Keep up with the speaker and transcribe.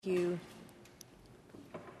You.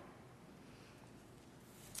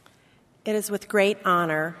 It is with great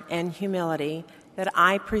honor and humility that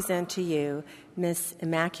I present to you Miss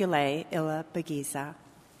Immaculée Ilibagiza.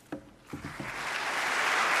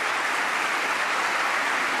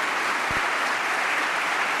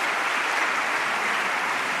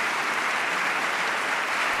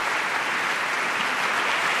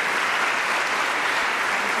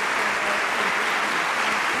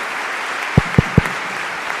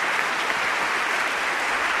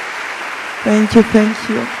 Thank you, thank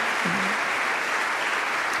you.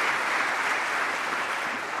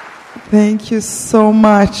 Thank you so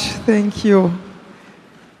much. Thank you.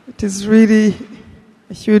 It is really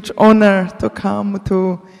a huge honor to come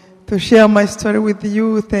to share my story with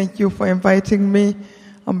you. Thank you for inviting me.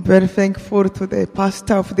 I'm very thankful to the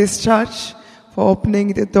pastor of this church for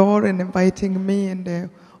opening the door and inviting me, and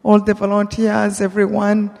all the volunteers,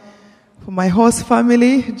 everyone, for my host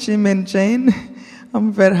family, Jim and Jane.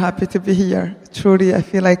 I'm very happy to be here. Truly, I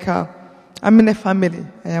feel like I'm in a family.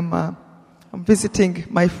 I'm visiting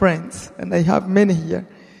my friends, and I have many here.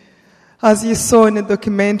 As you saw in the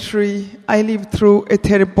documentary, I lived through a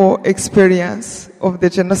terrible experience of the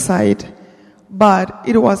genocide, but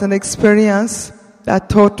it was an experience that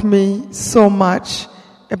taught me so much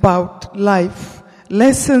about life,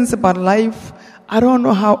 lessons about life. I don't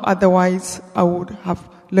know how otherwise I would have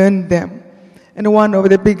learned them. And one of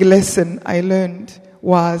the big lessons I learned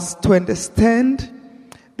was to understand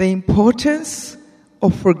the importance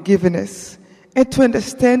of forgiveness and to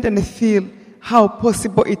understand and feel how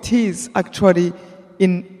possible it is actually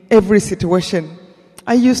in every situation.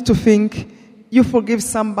 I used to think you forgive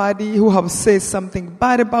somebody who have said something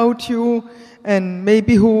bad about you and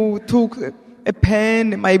maybe who took a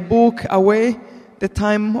pen, my book away the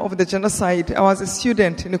time of the genocide. I was a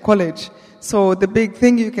student in college. So the big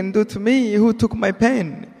thing you can do to me, who took my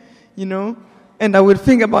pen, and I would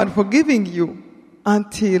think about forgiving you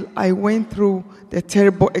until I went through the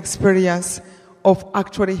terrible experience of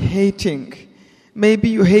actually hating. Maybe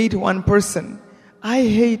you hate one person. I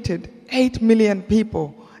hated 8 million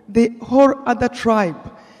people, the whole other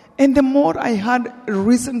tribe. And the more I had a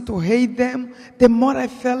reason to hate them, the more I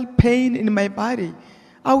felt pain in my body.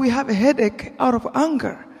 I would have a headache out of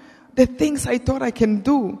anger. The things I thought I can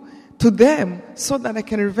do to them so that I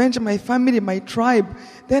can revenge my family, my tribe.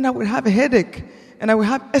 Then I will have a headache and I will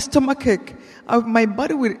have a stomach ache. My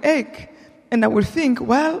body will ache. And I will think,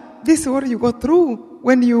 well, this is what you go through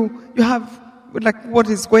when you have, like, what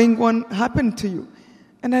is going on happen to you.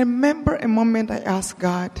 And I remember a moment I asked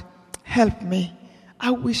God, help me. I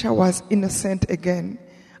wish I was innocent again.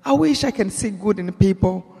 I wish I can see good in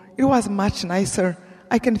people. It was much nicer.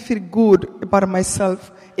 I can feel good about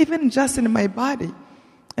myself, even just in my body.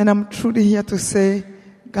 And I'm truly here to say,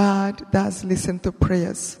 God does listen to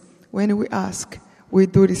prayers. When we ask, we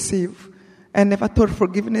do receive. I never thought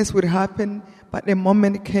forgiveness would happen, but a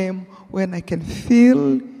moment came when I can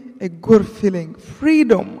feel a good feeling.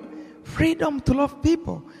 Freedom to love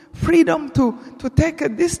people. Freedom to take a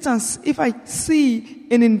distance if I see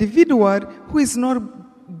an individual who is not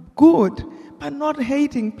good, but not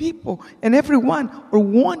hating people and everyone or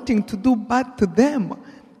wanting to do bad to them.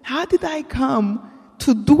 How did I come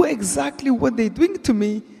to do exactly what they're doing to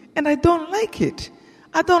me, and I don't like it?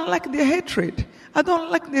 I don't like their hatred. I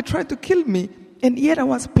don't like they try to kill me, and yet I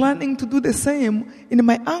was planning to do the same in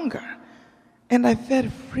my anger. And I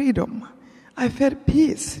felt freedom. I felt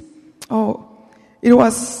peace. Oh, it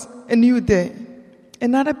was a new day.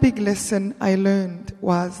 Another big lesson I learned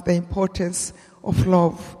was the importance of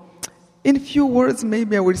love. In few words,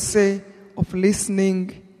 maybe I would say of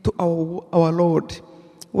listening to our Lord.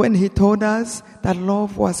 When he told us that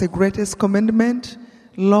love was the greatest commandment,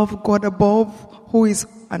 love God above, who is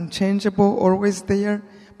unchangeable, always there,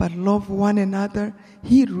 but love one another,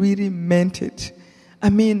 he really meant it. I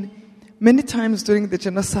mean, many times during the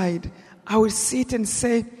genocide, I would sit and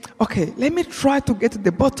say, okay, let me try to get to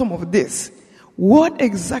the bottom of this. What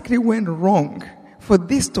exactly went wrong for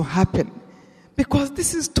this to happen? Because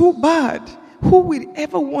this is too bad. Who will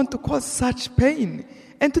ever want to cause such pain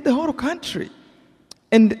and to the whole country?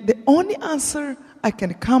 And the only answer I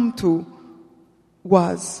can come to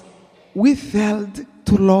was, we failed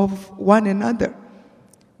to love one another.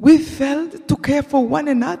 We failed to care for one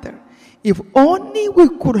another. If only we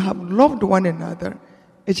could have loved one another,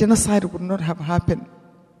 a genocide would not have happened.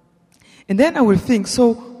 And then I will think,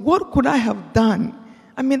 so what could I have done?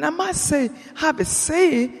 I mean, I must say, have a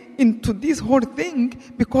say into this whole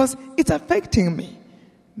thing because it's affecting me.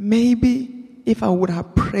 Maybe if I would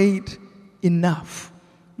have prayed enough,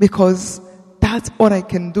 because that's all I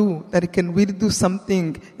can do, that I can really do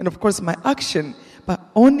something, and of course my action, but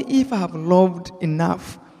only if I have loved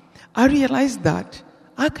enough. I realized that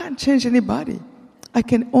I can't change anybody. I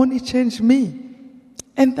can only change me.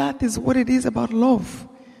 And that is what it is about love.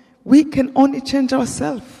 We can only change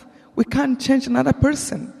ourselves. We can't change another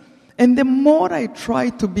person. And the more I try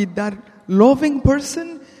to be that loving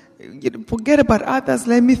person, forget about others,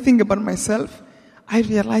 let me think about myself, I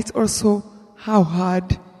realize also how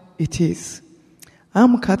hard it is.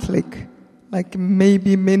 I'm Catholic, like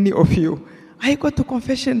maybe many of you. I go to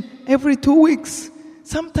confession every 2 weeks,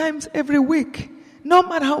 sometimes every week. No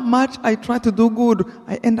matter how much I try to do good,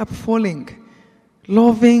 I end up falling.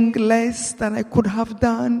 Loving less than I could have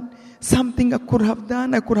done, something I could have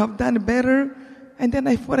done better, and then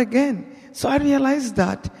I fall again. So I realized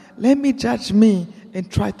that, let me judge me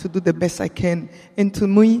and try to do the best I can. And to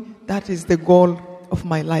me, that is the goal of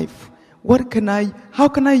my life. How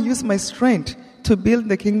can I use my strength to build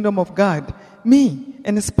the kingdom of God? Me,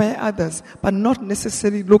 and inspire others, but not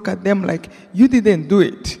necessarily look at them like, you didn't do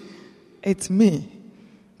it. It's me.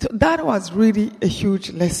 So that was really a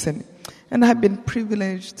huge lesson. And I've been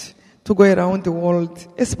privileged to go around the world,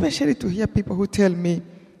 especially to hear people who tell me,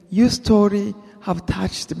 your story have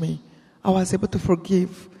touched me. I was able to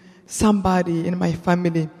forgive somebody in my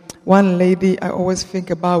family. One lady I always think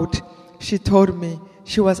about, she told me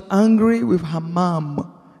she was angry with her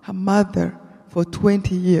mother, for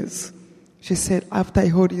 20 years. She said, after I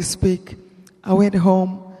heard you speak, I went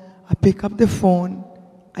home, I picked up the phone,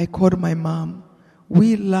 I called my mom.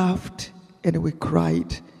 We laughed and we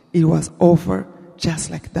cried. It was over just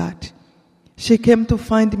like that. She came to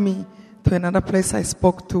find me to another place I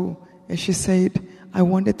spoke to, and she said, I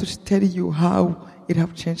wanted to tell you how it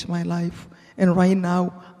have changed my life. And right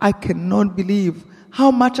now, I cannot believe how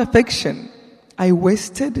much affection I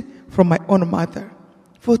wasted from my own mother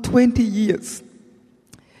for 20 years.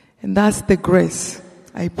 And that's the grace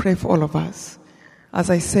I pray for all of us.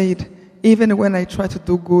 As I said, even when I try to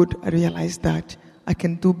do good, I realize that I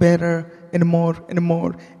can do better and more and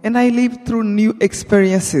more. And I live through new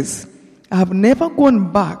experiences. I have never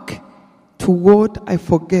gone back to what I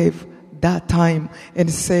forgave that time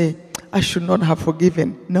and say, I should not have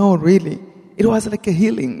forgiven. No, really. It was like a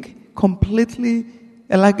healing. Completely,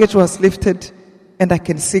 a luggage was lifted and I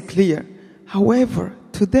can see clear. However,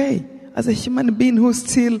 today, as a human being who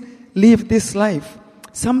still live this life,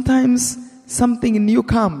 sometimes something new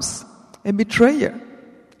comes, a betrayer.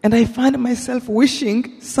 And I find myself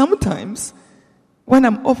wishing sometimes, when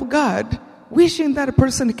I'm off guard, wishing that a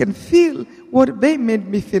person can feel what they made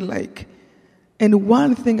me feel like. And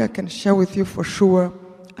one thing I can share with you for sure,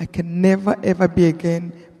 I can never ever be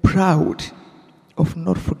again proud of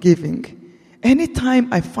not forgiving.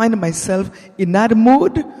 Anytime I find myself in that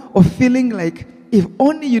mood of feeling like, if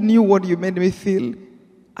only you knew what you made me feel,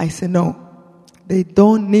 I say no. They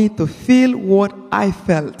don't need to feel what I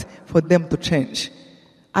felt for them to change.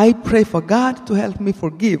 I pray for God to help me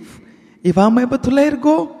forgive. If I'm able to let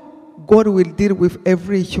go, God will deal with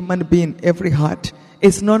every human being, every heart.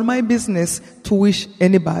 It's not my business to wish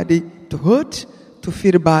anybody to hurt, to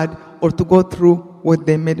feel bad, or to go through what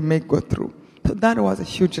they made me go through. So that was a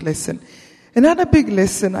huge lesson. Another big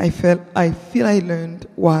lesson I feel I learned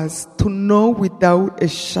was to know without a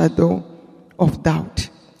shadow of doubt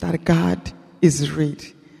that God is real.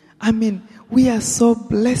 I mean, we are so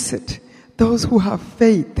blessed, those who have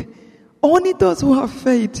faith. Only those who have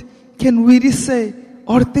faith can really say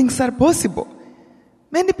all things are possible.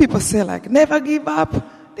 Many people say like, never give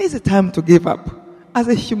up. There's a time to give up as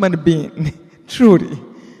a human being, truly.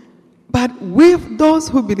 But with those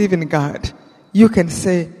who believe in God, you can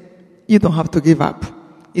say, you don't have to give up.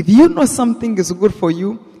 If you know something is good for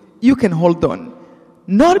you, you can hold on.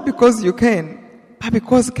 Not because you can, but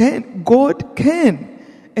because God can.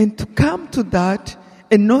 And to come to that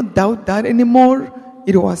and not doubt that anymore,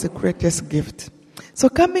 it was the greatest gift. So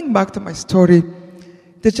coming back to my story,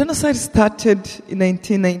 the genocide started in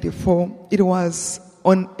 1994. It was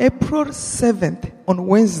on April 7th, on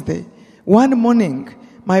Wednesday. One morning,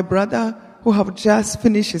 my brother, who had just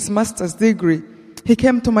finished his master's degree, he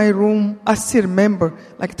came to my room. I still remember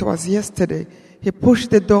like it was yesterday. He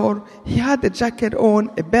pushed the door. He had a jacket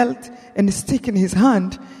on, a belt, and a stick in his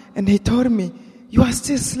hand. And he told me, you are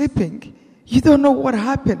still sleeping. You don't know what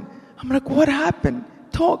happened. I'm like, what happened?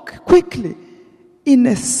 Talk quickly. In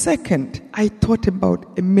a second, I thought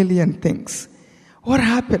about a million things. What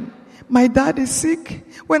happened? My dad is sick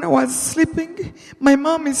when I was sleeping. My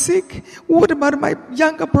mom is sick. What about my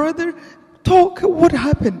younger brother? Talk, what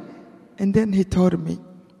happened? And then he told me,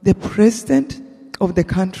 the president of the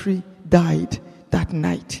country died that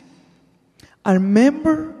night. I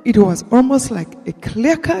remember it was almost like a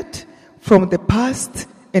clear cut from the past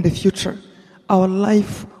and the future. our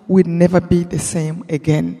life will never be the same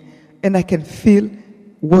again. And I can feel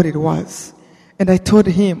what it was. And I told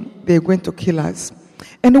him they're going to kill us.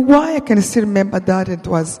 And why I can still remember that it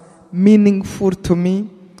was meaningful to me.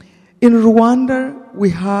 In Rwanda, we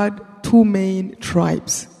had two main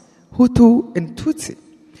tribes, Hutu and Tutsi.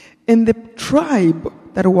 And the tribe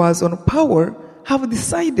that was on power have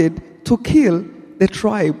decided to kill the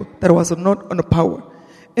tribe that was not on power.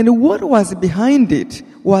 And what was behind it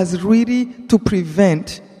was really to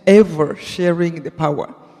prevent ever sharing the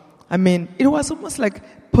power. I mean, it was almost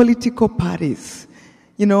like political parties.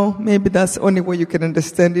 You know, maybe that's the only way you can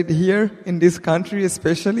understand it here in this country,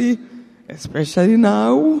 especially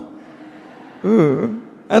now.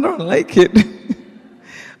 I don't like it.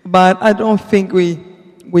 But I don't think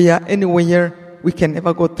we are anywhere we can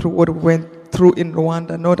ever go through what we went through in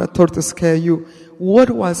Rwanda, not at all to scare you.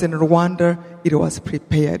 What was in Rwanda, it was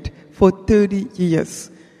prepared for 30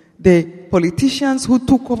 years. The politicians who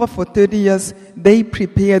took over for 30 years, they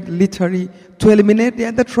prepared literally to eliminate the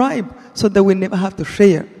other tribe so that we never have to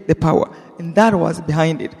share the power. And that was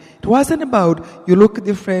behind it. It wasn't about you look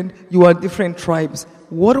different, you are different tribes.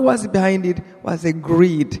 What was behind it was a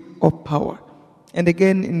greed of power. And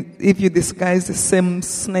again, if you disguise the same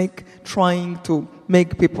snake trying to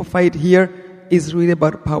make people fight here, is really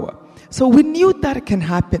about power. So we knew that can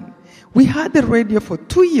happen. We had the radio for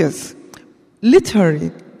 2 years.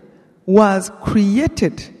 Literally was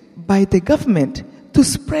created by the government to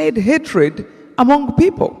spread hatred among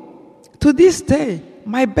people. To this day,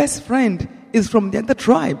 my best friend is from the other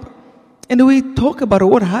tribe. And we talk about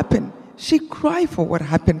what happened. She cried for what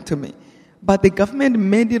happened to me. But the government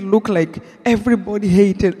made it look like everybody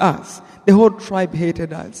hated us. The whole tribe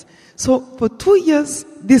hated us. So for 2 years,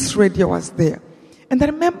 this radio was there. And I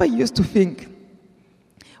remember I used to think,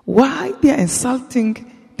 why they are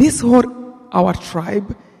insulting this whole our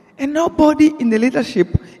tribe and nobody in the leadership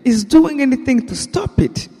is doing anything to stop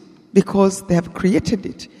it because they have created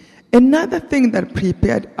it. Another thing that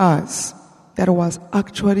prepared us that was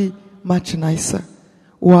actually much nicer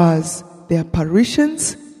was the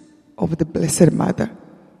apparitions of the Blessed Mother,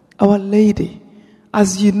 Our Lady.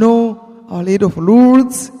 As you know, Our Lady of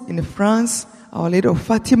Lourdes in France, Our Lady of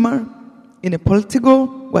Fatima in Portugal,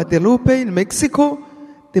 Guadalupe in Mexico,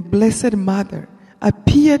 the Blessed Mother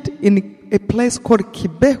appeared in a place called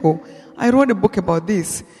Kibeho. I wrote a book about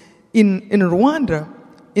this in Rwanda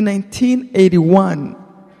in 1981,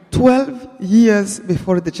 12 years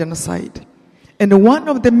before the genocide. And one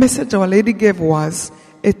of the messages Our Lady gave was,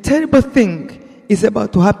 a terrible thing is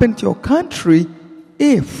about to happen to your country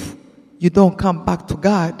if you don't come back to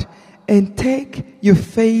God and take your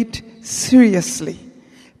faith seriously.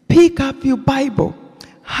 Pick up your Bible,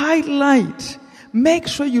 highlight, make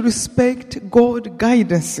sure you respect God's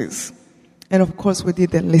guidances. And of course we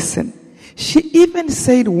didn't listen. She even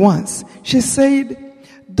said once, she said,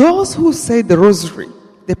 those who say the rosary,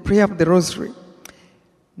 the prayer of the rosary,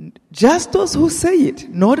 just those who say it,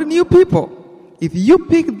 not new people. If you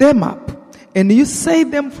pick them up and you say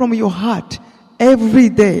them from your heart every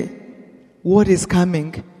day, what is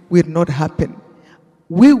coming will not happen.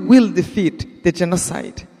 We will defeat the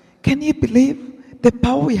genocide. Can you believe the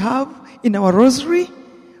power we have in our rosary?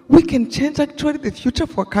 We can change actually the future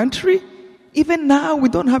for a country. Even now, we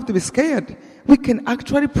don't have to be scared. We can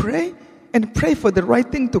actually pray and pray for the right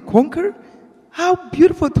thing to conquer. How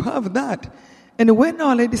beautiful to have that. And when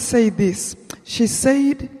Our Lady said this, she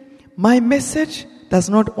said, my message does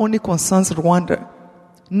not only concern Rwanda,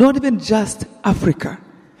 not even just Africa.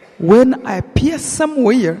 When I appear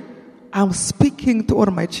somewhere, I'm speaking to all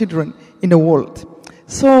my children in the world.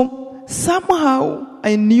 So somehow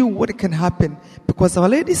I knew what can happen because Our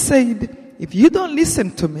Lady said, if you don't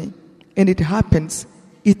listen to me and it happens,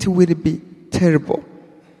 it will be terrible.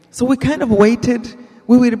 So we kind of waited.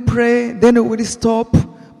 We will pray, then we will stop.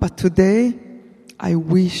 But today, I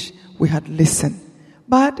wish we had listened.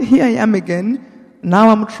 But here I am again. Now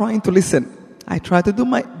I'm trying to listen. I try to do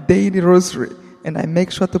my daily rosary and I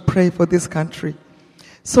make sure to pray for this country.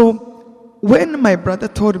 So when my brother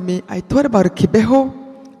told me, I thought about Kibeho,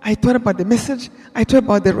 I thought about the message, I thought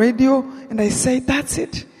about the radio, and I said, that's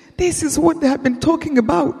it. This is what they have been talking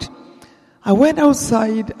about. I went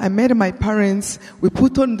outside, I met my parents, we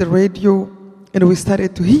put on the radio, and we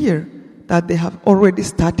started to hear that they have already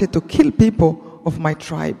started to kill people of my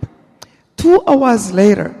tribe. 2 hours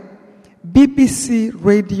later, BBC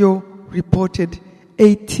radio reported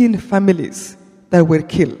 18 families that were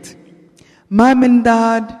killed. Mom and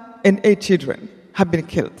dad and 8 children have been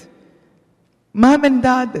killed. Mom and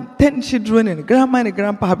dad and 10 children and grandma and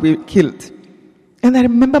grandpa have been killed. And I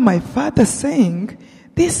remember my father saying,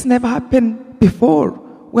 this never happened before.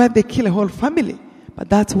 where they kill a whole family. But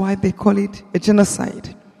that's why they call it a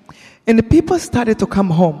genocide. And the people started to come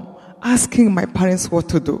home asking my parents what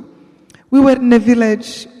to do. We were in a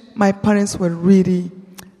village. My parents were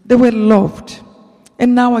they were loved.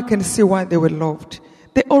 And now I can see why they were loved.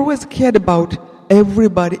 They always cared about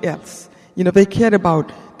everybody else. They cared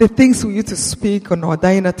about the things we used to speak on our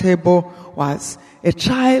dinner table was a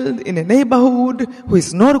child in a neighborhood who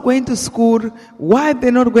is not going to school. Why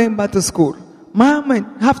they're not going back to school? Mom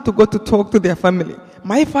have to go to talk to their family.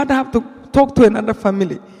 My father have to talk to another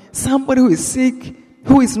family. Somebody who is sick,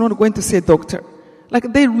 who is not going to see a doctor.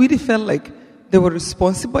 Like they really felt like they were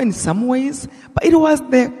responsible in some ways, but it was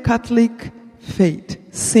their Catholic faith,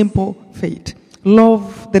 simple faith.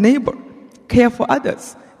 Love the neighbor, care for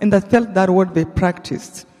others. And I felt that what they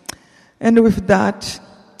practiced. And with that,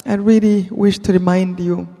 I really wish to remind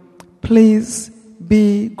you, please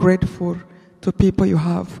be grateful to people you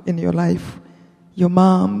have in your life. Your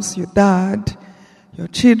moms, your dad, your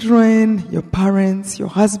children, your parents, your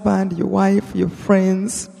husband, your wife, your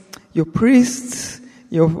friends, your priests,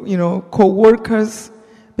 your co-workers,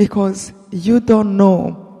 because you don't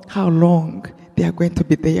know how long they are going to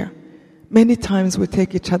be there. Many times we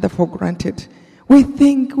take each other for granted. We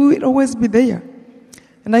think we will always be there.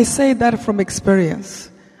 And I say that from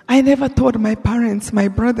experience. I never told my parents, my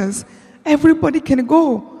brothers, everybody can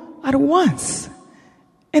go at once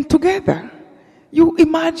and together. You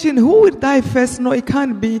imagine who will die first? No, it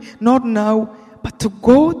can't be, not now. But to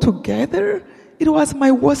go together, it was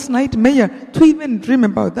my worst nightmare to even dream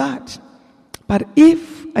about that. But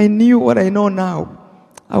if I knew what I know now,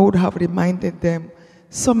 I would have reminded them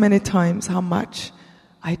so many times how much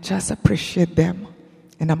I just appreciate them.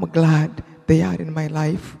 And I'm glad they are in my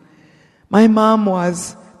life. My mom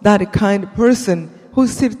was that kind of person who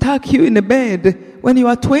still tuck you in the bed when you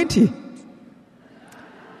are 20.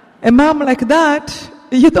 A mom like that,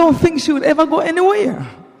 you don't think she would ever go anywhere.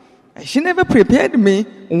 She never prepared me.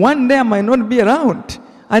 One day I might not be around.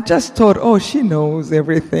 I just thought, she knows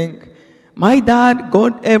everything. My dad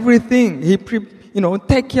got everything. He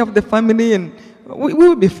take care of the family and we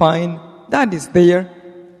will be fine. Dad is there.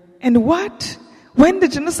 And what? When the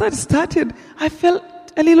genocide started, I felt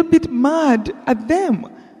a little bit mad at them.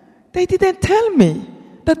 They didn't tell me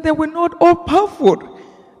that they were not all powerful.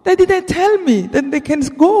 They didn't tell me that they can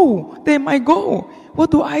go. They might go.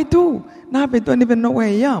 What do I do? Now they don't even know where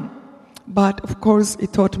I am. But of course,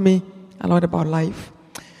 it taught me a lot about life.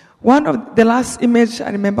 One of the last image I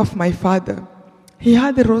remember of my father, he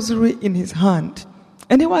had a rosary in his hand.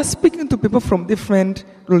 And he was speaking to people from different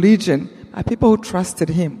religion, people who trusted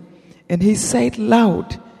him. And he said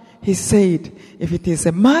loud, he said, if it is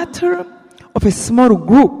a matter of a small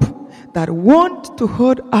group that want to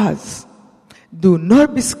hurt us, do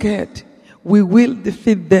not be scared. We will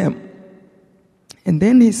defeat them. And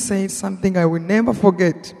then he said something I will never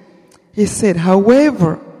forget. He said,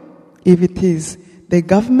 however, if it is the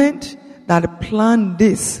government that planned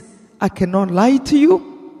this, I cannot lie to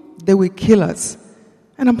you, they will kill us.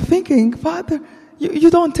 And I'm thinking, Father, you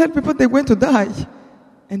don't tell people they're going to die.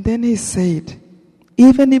 And then he said,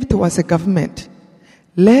 even if it was a government,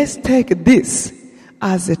 let's take this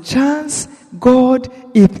as a chance God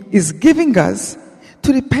is giving us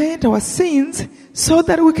to repent our sins so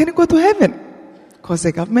that we can go to heaven. Because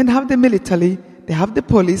the government have the military, they have the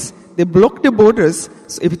police, they block the borders.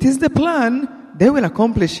 So if it is the plan, they will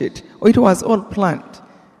accomplish it. Or it was all planned.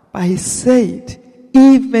 But he said,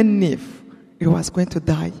 even if it was going to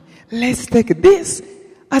die, let's take this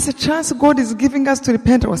as a chance God is giving us to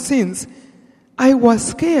repent our sins. I was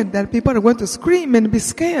scared that people are going to scream and be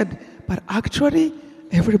scared. But actually,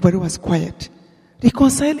 everybody was quiet.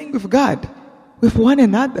 Reconciling with God, with one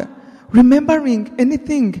another, remembering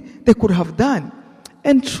anything they could have done.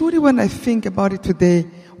 And truly, when I think about it today,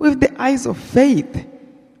 with the eyes of faith,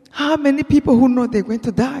 how many people who know they're going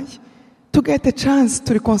to die to get a chance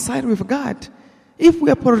to reconcile with God? If we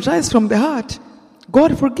apologize from the heart,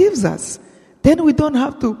 God forgives us. Then we don't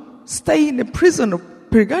have to stay in a prison of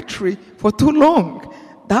purgatory for too long.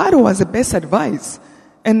 That was the best advice.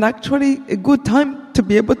 And actually a good time to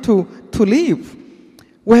be able to live.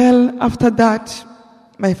 Well, after that,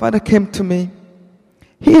 my father came to me.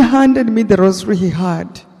 He handed me the rosary he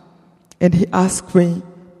had. And he asked me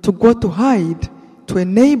to go to hide to a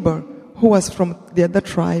neighbor who was from the other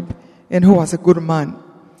tribe and who was a good man.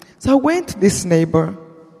 So I went to this neighbor.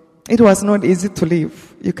 It was not easy to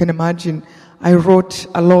live. You can imagine. I wrote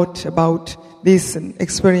a lot about this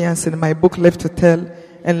experience in my book, Left to Tell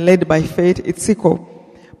and Led by Faith, Itziko.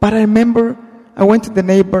 But I remember I went to the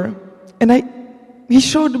neighbor and he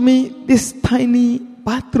showed me this tiny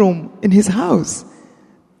bathroom in his house.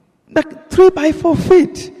 like 3 by 4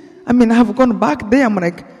 feet. I mean, I have gone back there. I'm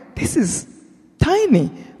like, this is tiny,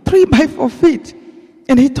 3 by 4 feet.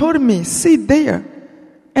 And he told me, sit there.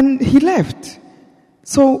 And he left.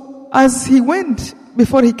 So as he went,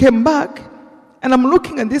 before he came back, and I'm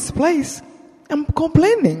looking at this place, I'm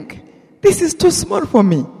complaining. This is too small for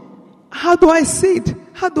me. How do I sit?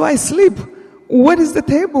 How do I sleep? Where is the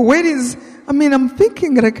table? I'm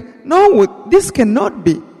thinking like, no, this cannot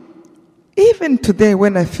be. Even today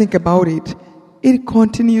when I think about it, it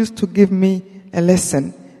continues to give me a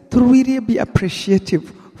lesson to really be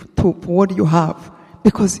appreciative to what you have.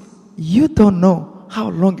 Because you don't know how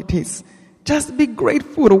long it is. Just be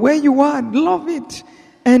grateful where you are. Love it.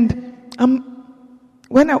 And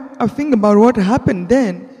when I think about what happened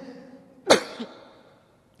then,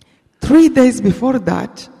 3 days before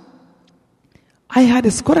that, I had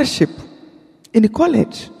a scholarship in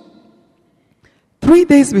college. 3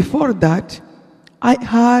 days before that, I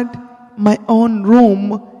had my own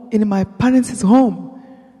room in my parents' home.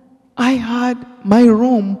 I had my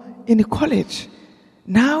room in college.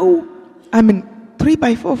 Now, I'm in 3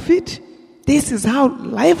 by 4 feet. This is how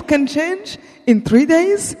life can change in 3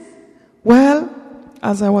 days? Well,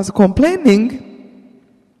 as I was complaining,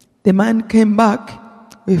 the man came back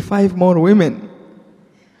with 5 more women.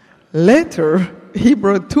 Later, he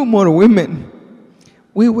brought 2 more women.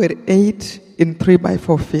 We were 8 in 3 by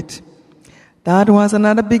 4 feet. That was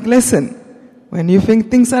another big lesson. When you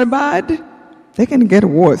think things are bad, they can get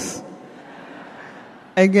worse.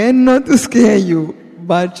 Again, not to scare you,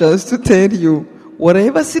 but just to tell you,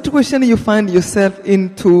 whatever situation you find yourself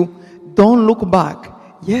into, don't look back.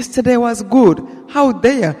 Yesterday was good. How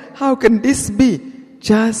dare? How can this be?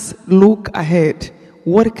 Just look ahead.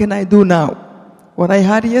 What can I do now? What I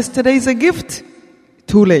had yesterday is a gift.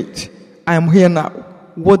 Too late. I am here now.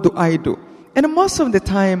 What do I do? And most of the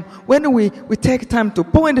time, when we take time to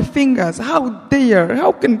point fingers, how dare?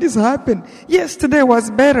 How can this happen? Yesterday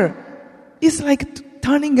was better. It's like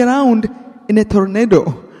turning around in a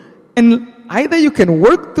tornado. And either you can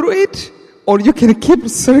work through it, or you can keep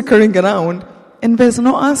circling around, and there's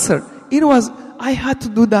no answer. I had to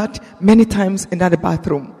do that many times in that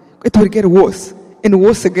bathroom. It will get worse and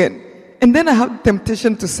worse again. And then I have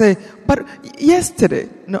temptation to say, but yesterday,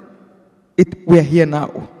 no, we're here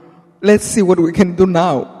now. Let's see what we can do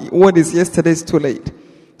now. What is yesterday is too late.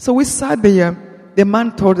 So we sat there. The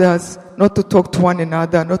man told us not to talk to one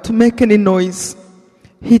another, not to make any noise.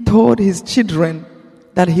 He told his children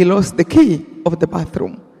that he lost the key of the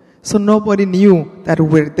bathroom. So nobody knew that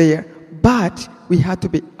we were there. But we had to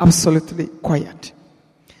be absolutely quiet.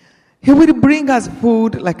 He would bring us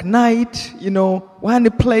food like night, one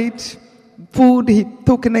plate, food he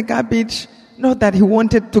took in a garbage. Not that he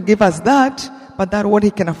wanted to give us that, but that what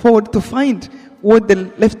he can afford to find, what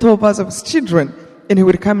the leftovers of his children. And he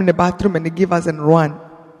would come in the bathroom and give us and run.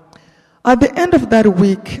 At the end of that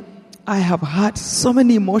week, I have had so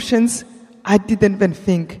many emotions I didn't even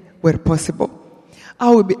think were possible.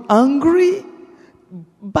 I would be angry,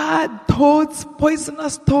 bad thoughts,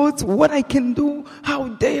 poisonous thoughts, what I can do, how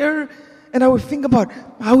dare. And I would think about,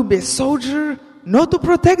 I would be a soldier, not to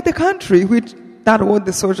protect the country, which that's what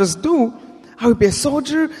the soldiers do. I would be a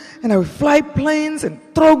soldier, and I would fly planes and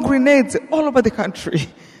throw grenades all over the country.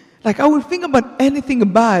 Like I would think about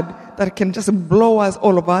anything bad that can just blow us,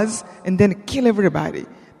 all of us, and then kill everybody.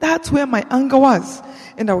 That's where my anger was.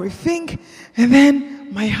 And I would think, and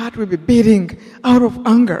then my heart would be beating out of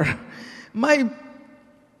anger. My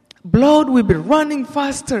blood would be running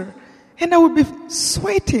faster. And I would be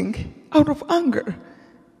sweating out of anger.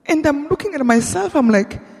 And I'm looking at myself, I'm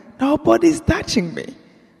like, nobody's touching me.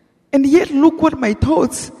 And yet look what my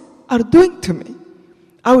thoughts are doing to me.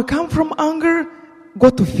 I will come from anger, go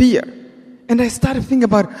to fear. And I started thinking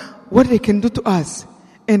about what they can do to us.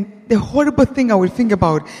 And the horrible thing I would think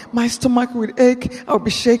about, my stomach would ache, I would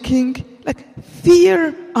be shaking. Like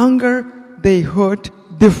fear, anger, they hurt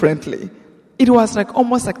differently. It was like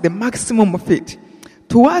almost like the maximum of it.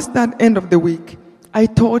 Towards that end of the week, I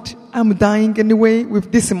thought I'm dying anyway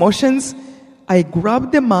with these emotions. I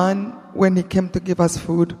grabbed the man when he came to give us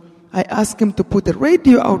food. I asked him to put the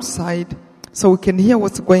radio outside so we can hear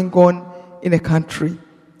what's going on in the country.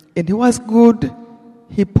 And he was good.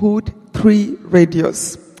 He put 3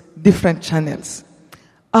 radios, different channels.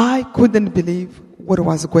 I couldn't believe what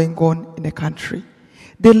was going on in the country.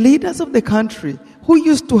 The leaders of the country who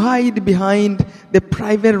used to hide behind the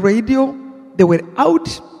private radio, they were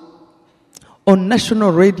out on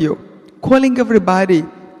national radio calling everybody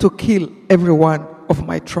to kill everyone of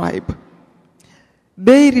my tribe.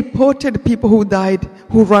 They reported people who died,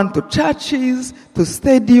 who ran to churches, to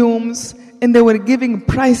stadiums, and they were giving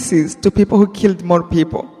prizes to people who killed more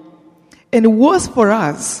people. And worse for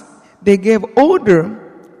us, they gave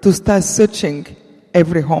order to start searching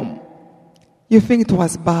every home. You think it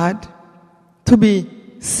was bad to be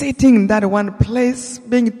sitting in that one place,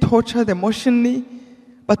 being tortured emotionally,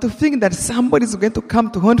 but to think that somebody is going to come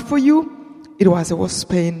to hunt for you, it was the worst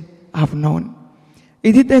pain I've known.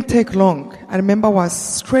 It didn't take long. I remember I was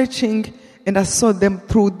stretching and I saw them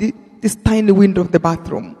through this tiny window of the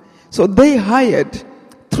bathroom. So they hired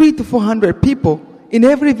 300 to 400 people in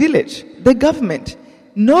every village, the government.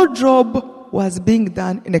 No job was being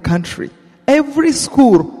done in the country. Every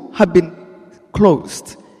school had been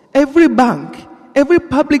closed. Every bank, every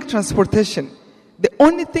public transportation. The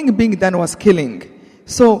only thing being done was killing.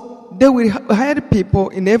 So they will hire people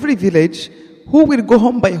in every village who will go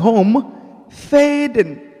home by home, fed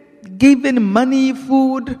and given money,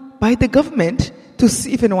 food by the government to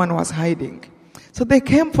see if anyone was hiding. So they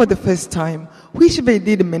came for the first time, which they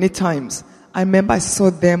did many times. I remember I saw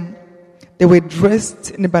them. They were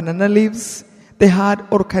dressed in banana leaves. They had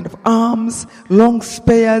all kind of arms, long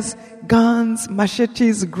spears, guns,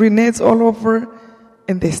 machetes, grenades all over.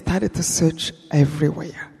 And they started to search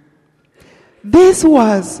everywhere. This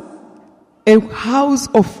was a house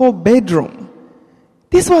of 4 bedrooms.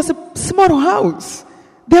 This was a small house.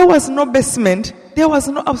 There was no basement. There was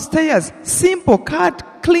no upstairs. Simple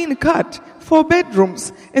clean cut, 4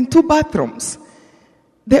 bedrooms and 2 bathrooms.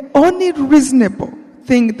 The only reasonable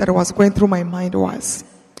thing that was going through my mind was,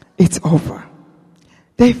 it's over.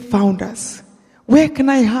 They found us. Where can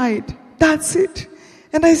I hide? That's it.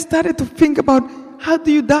 And I started to think about, how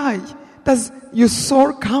do you die? Does your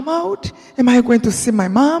soul come out? Am I going to see my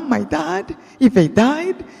mom, my dad? If they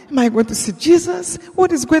died, am I going to see Jesus?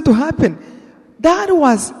 What is going to happen? That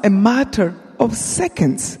was a matter of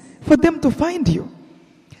seconds for them to find you.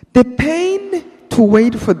 The pain to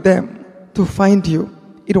wait for them to find you,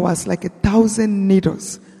 it was like 1,000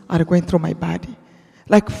 needles are going through my body.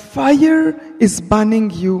 Like fire is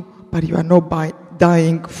burning you, but you are not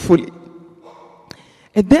dying fully.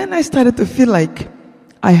 And then I started to feel like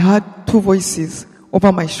I had 2 voices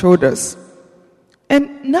over my shoulders.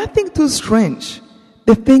 And nothing too strange.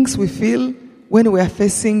 The things we feel when we are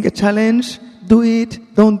facing a challenge, do it,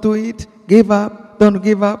 don't do it, give up, don't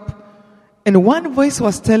give up. And one voice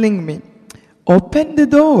was telling me, open the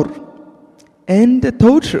door. And the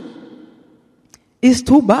torture is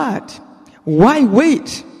too bad. Why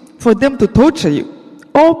wait for them to torture you?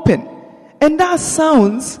 Open. And that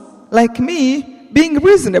sounds like me being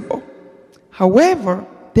reasonable. However,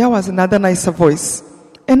 there was another nicer voice.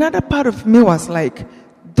 Another part of me was like,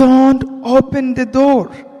 don't open the door.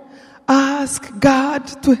 Ask God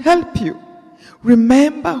to help you.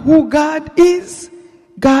 Remember who God is.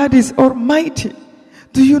 God is Almighty.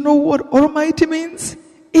 Do you know what Almighty means?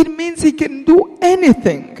 It means He can do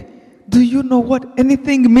anything. Do you know what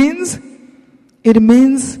anything means? It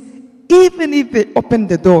means even if they open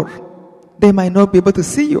the door, they might not be able to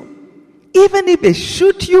see you. Even if they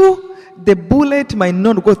shoot you, the bullet might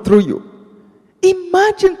not go through you.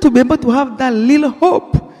 Imagine to be able to have that little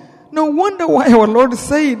hope. No wonder why our Lord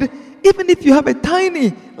said, even if you have a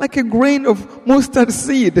tiny, like a grain of mustard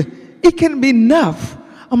seed, it can be enough.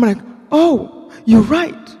 I'm like, oh, you're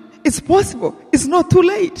right. It's possible. It's not too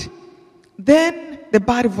late. Then the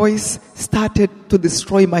bad voice started to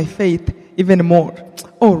destroy my faith even more.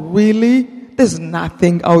 Oh, really? There's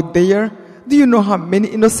nothing out there. Do you know how many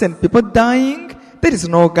innocent people dying? There is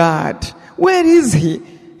no God. Where is He?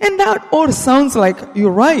 And that all sounds like,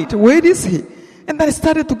 you're right. Where is He? And I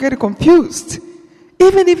started to get confused.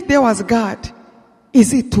 Even if there was God,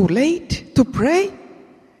 is it too late to pray?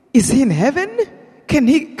 Is He in heaven? Can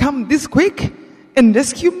He come this quick and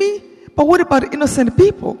rescue me? But what about innocent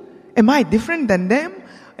people? Am I different than them?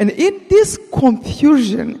 And in this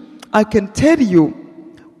confusion, I can tell you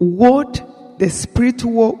what the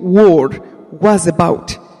spiritual war was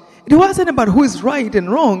about. It wasn't about who is right and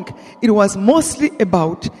wrong. It was mostly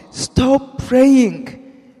about stop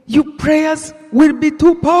praying. Your prayers will be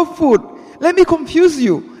too powerful. Let me confuse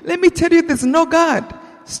you. Let me tell you there's no God.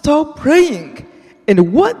 Stop praying.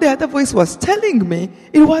 And what the other voice was telling me,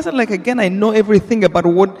 it wasn't like, again, I know everything about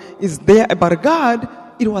what is there about God.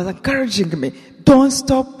 It was encouraging me. Don't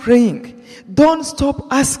stop praying. Don't stop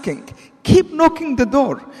asking. Keep knocking the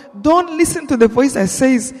door. Don't listen to the voice that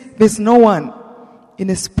says, there's no one. In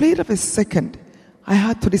a split of a second, I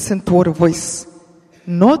had to listen to a voice.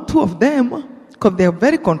 Not 2 of them, because they are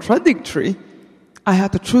very contradictory. I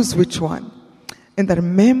had to choose which one. And I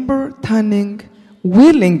remember turning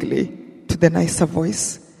willingly to the nicer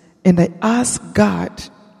voice. And I asked God,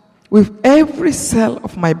 with every cell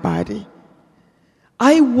of my body,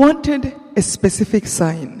 I wanted a specific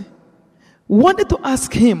sign. wanted to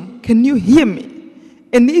ask him, can you hear me?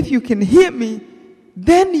 And if you can hear me,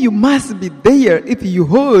 then you must be there if you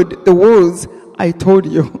heard the words I told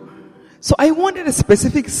you. So I wanted a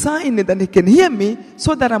specific sign that he can hear me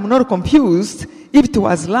so that I'm not confused if it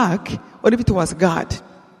was luck or if it was God.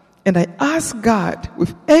 And I asked God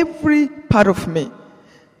with every part of me,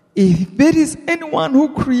 if there is anyone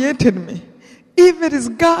who created me, if it is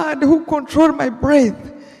God who controlled my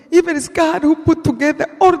breath, if it is God who put together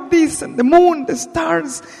all this and the moon, the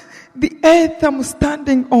stars, the earth I'm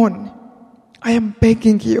standing on, I am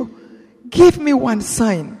begging you, give me one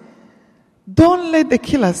sign. Don't let the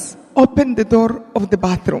killers open the door of the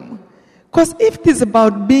bathroom. Because if it is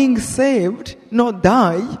about being saved, not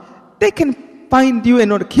die, they can find you and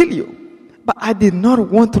not kill you. But I did not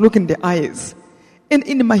want to look in the eyes. And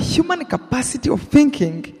in my human capacity of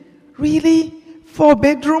thinking, really? 4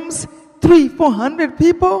 bedrooms, 400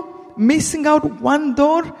 people, missing out one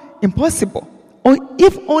door? Impossible. Or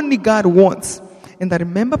if only God wants. And I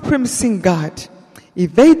remember promising God,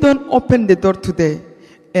 if they don't open the door today,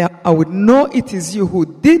 I would know it is you who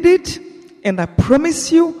did it, and I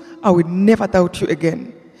promise you, I will never doubt you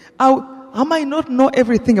again. I might not know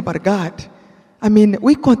everything about God. I mean,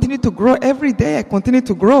 we continue to grow every day. I continue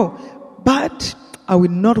to grow. But I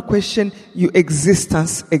will not question your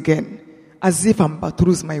existence again, as if I'm about to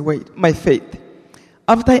lose my faith.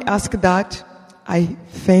 After I asked that, I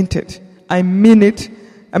fainted. I mean it.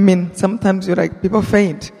 I mean, sometimes you're like, people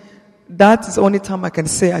faint. That's the only time I can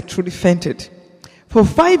say I truly fainted. For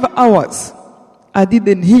 5 hours, I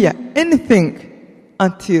didn't hear anything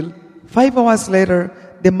until 5 hours later,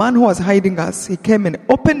 the man who was hiding us, he came and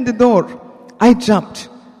opened the door. I jumped.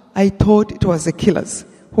 I thought it was the killers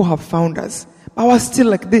who have found us. I was still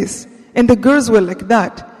like this. And the girls were like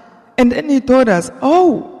that. And then he told us,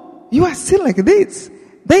 oh, you are still like this.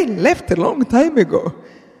 They left a long time ago.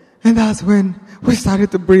 And that's when we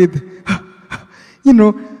started to breathe.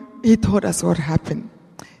 He told us what happened.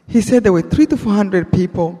 He said there were 300 to 400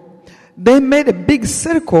 people. They made a big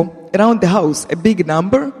circle around the house, a big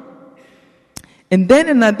number. And then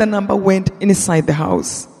another number went inside the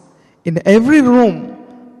house. In every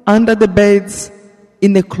room, under the beds,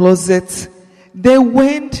 in the closets. They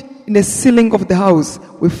went in the ceiling of the house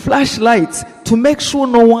with flashlights to make sure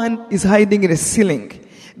no one is hiding in the ceiling.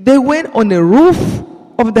 They went on the roof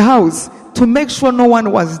of the house to make sure no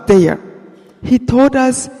one was there. He told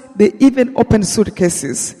us they even opened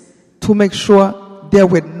suitcases to make sure there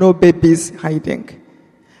were no babies hiding.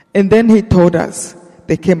 And then he told us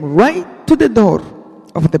they came right to the door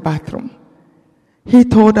of the bathroom. He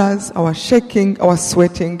told us I was shaking, I was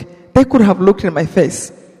sweating. They could have looked in my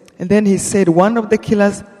face. And then he said one of the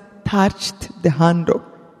killers touched the handle.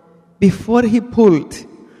 Before he pulled,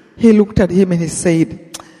 he looked at him and he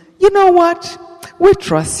said, you know what? We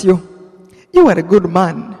trust you. You are a good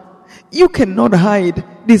man. You cannot hide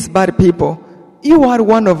these bad people. You are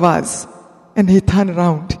one of us. And he turned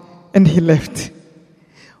around and he left.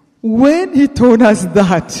 When he told us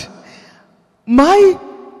that, my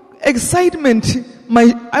excitement,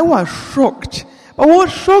 I was shocked. But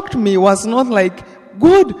what shocked me was not like,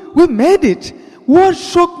 God, we made it. What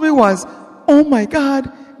shocked me was, oh my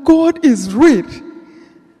God, God is real.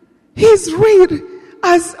 He's real.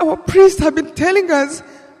 As our priests have been telling us,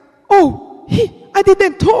 I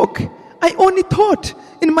didn't talk. I only thought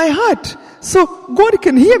in my heart. So God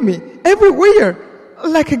can hear me everywhere.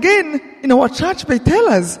 Like again, in our church, they tell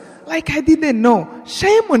us, like I didn't know.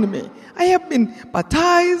 Shame on me. I have been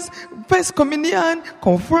baptized, first communion,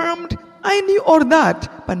 confirmed. I knew all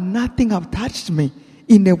that, but nothing have touched me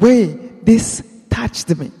in a way this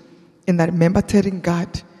touched me. And I remember telling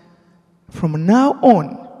God, from now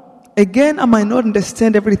on, again, I might not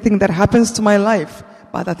understand everything that happens to my life,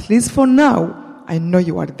 but at least for now, I know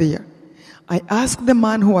you are there. I asked the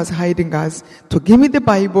man who was hiding us to give me the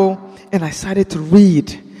Bible, and I started to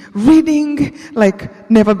reading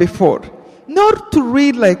like never before. Not to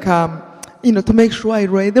read like, to make sure I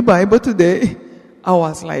read the Bible today. I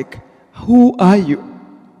was like, who are you?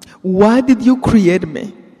 Why did you create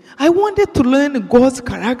me? I wanted to learn God's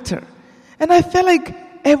character. And I felt like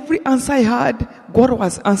every answer I had, God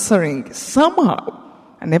was answering somehow.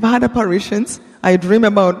 I never had apparitions. I dream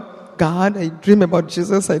about God. I dream about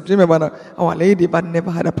Jesus. I dream about Our Lady, but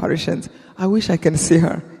never had apparitions. I wish I can see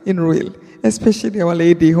her in real, especially Our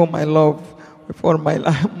Lady, whom I love with all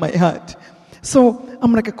my heart. So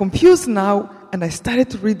I'm like confused now, and I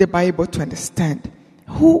started to read the Bible to understand.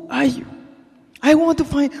 Who are you? I want to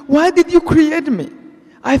find, why did you create me?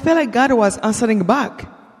 I felt like God was answering back.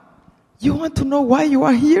 You want to know why you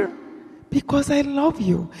are here? Because I love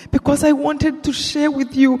you. Because I wanted to share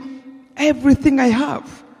with you everything I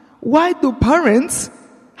have. Why do parents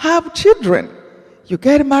have children? You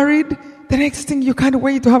get married, the next thing you can't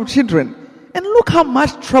wait to have children. And look how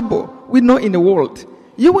much trouble we know in the world.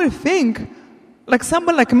 You will think, like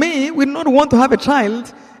someone like me will not want to have a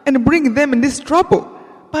child and bring them in this trouble.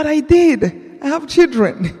 But I did. I have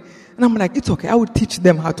children. And I'm like, it's okay. I will teach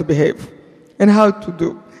them how to behave and how to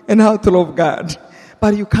do and how to love God.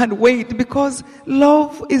 But you can't wait because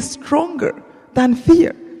love is stronger than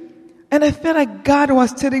fear. And I felt like God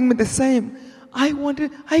was telling me the same.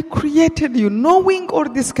 I created you knowing all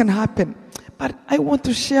this can happen. But I want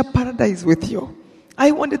to share paradise with you.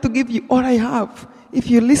 I wanted to give you all I have if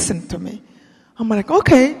you listen to me. I'm like,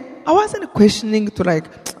 okay. I wasn't questioning to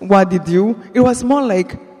like, what did you? It was more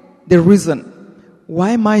like the reason.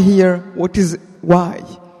 Why am I here? What is, why?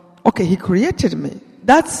 Okay, He created me.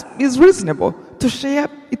 That is reasonable to share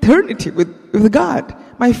eternity with God,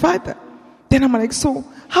 my Father. Then I'm like, so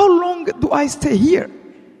how long do I stay here?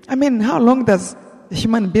 I mean, how long does a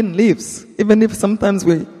human being lives? Even if sometimes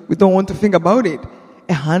we don't want to think about it.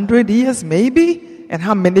 100 years maybe? And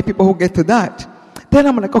how many people who get to that? Then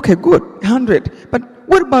I'm like, okay, good, 100. But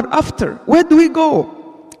what about after? Where do we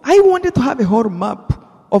go? I wanted to have a whole map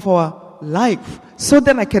of our life so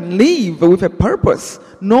that I can live with a purpose,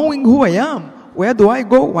 knowing who I am. Where do I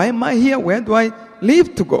go? Why am I here? Where do I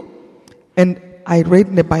live to go? And I read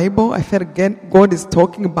in the Bible, I felt again, God is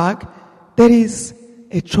talking back. There is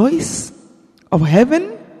a choice of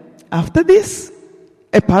heaven after this,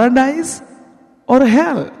 a paradise or a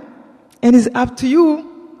hell. And it's up to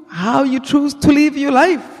you how you choose to live your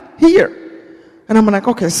life here. And I'm like,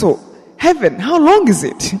 okay, so heaven, how long is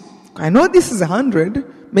it? I know this is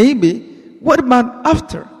 100, maybe. What about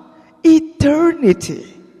after? Eternity.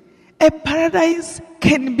 A paradise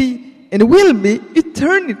can be and will be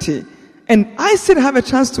eternity. And I still have a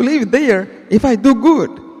chance to live there if I do good.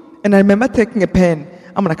 And I remember taking a pen.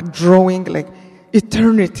 I'm like drawing like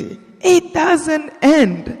eternity. It doesn't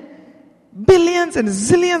end. Billions and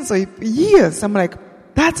zillions of years. I'm like,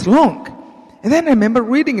 that's long. And then I remember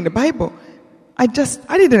reading in the Bible. I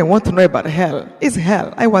didn't want to know about hell. It's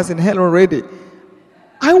hell. I was in hell already.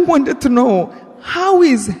 I wanted to know, how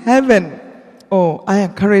is heaven? Oh, I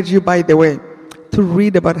encourage you, by the way, to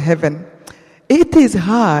read about heaven. It is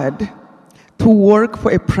hard to work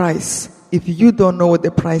for a price if you don't know what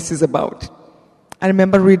the price is about. I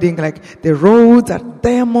remember reading like the roads are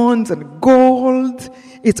diamonds and gold.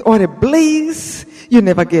 It's all ablaze. You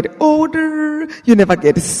never get older. You never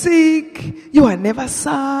get sick. You are never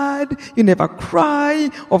sad. You never cry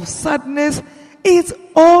of sadness. It's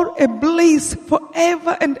all ablaze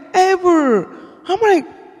forever and ever. I'm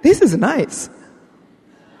like, this is nice.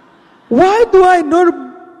 Why do I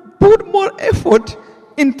not put more effort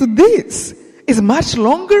into this? It's much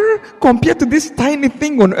longer compared to this tiny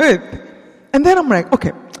thing on earth. And then I'm like,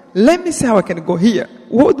 okay, let me see how I can go here.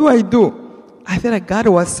 What do? I feel like God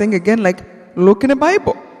was saying again, like, look in the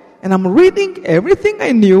Bible. And I'm reading everything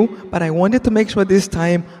I knew, but I wanted to make sure this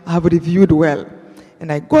time I have reviewed well.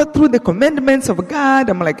 And I go through the commandments of God.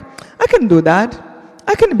 I'm like, I can do that.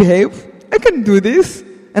 I can behave. I can do this.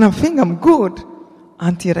 And I think I'm good.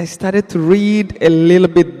 Until I started to read a little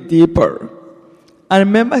bit deeper. I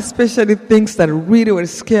remember especially things that really were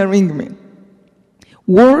scaring me.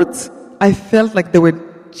 Words, I felt like they were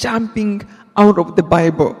jumping out of the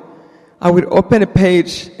Bible. I would open a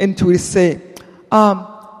page and it would say,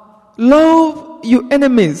 love your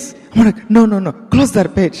enemies. I'm like, no, close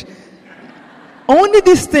that page. Only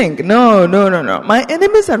this thing. No. My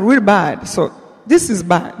enemies are really bad, so this is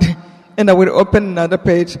bad. And I would open another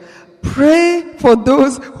page. Pray for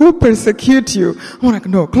those who persecute you. I'm like,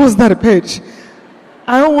 no, close that page.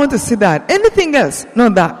 I don't want to see that. Anything else?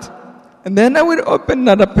 Not that. And then I would open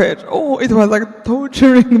another page. Oh, it was like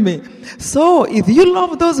torturing me. So, if you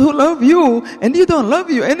love those who love you, and you don't love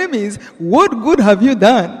your enemies, what good have you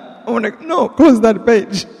done? I'm like, no, close that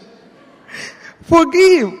page.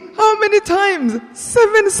 Forgive. How many times?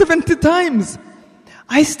 770 times.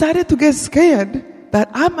 I started to get scared that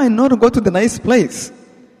I might not go to the nice place.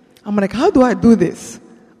 I'm like, how do I do this?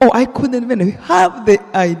 Oh, I couldn't even have the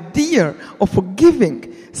idea of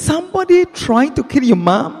forgiving somebody trying to kill your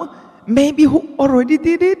mom, maybe who already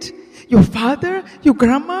did it, your father, your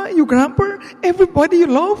grandma, your grandpa, everybody you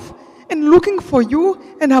love, and looking for you,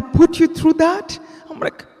 and I put you through that. I'm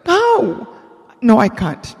like, how? No, I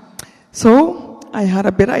can't. So I had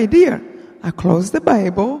a better idea. I closed the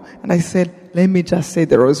Bible and I said, let me just say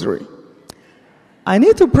the rosary. I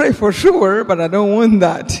need to pray for sure, but I don't want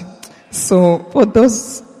that. So for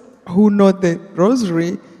those who know the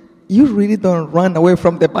rosary, you really don't run away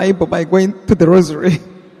from the Bible by going to the rosary.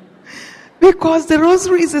 Because the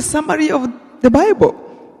rosary is a summary of the Bible.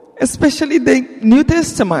 especially the New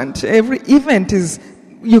Testament. Every event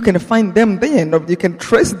you can find them there, and you can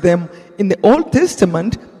trace them in the Old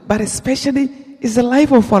Testament, but especially is the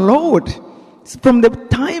life of our Lord. It's from the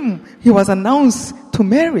time he was announced to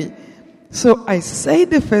Mary. So I say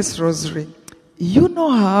the first rosary. You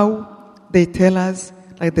know how they tell us,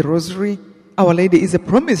 like the rosary, Our Lady is a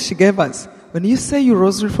promise she gave us. When you say your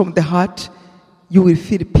rosary from the heart, you will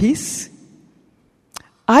feel peace.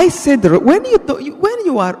 I said, when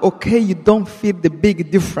you are okay, you don't feel the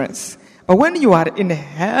big difference. But when you are in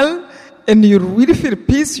hell and you really feel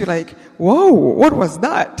peace, you're like, whoa, what was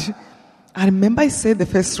that? I remember I said the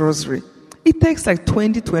first rosary. It takes like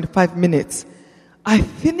 20-25 minutes. I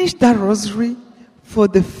finished that rosary for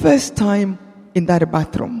the first time in that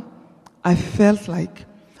bathroom. I felt like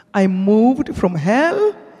I moved from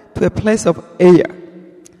hell to a place of air.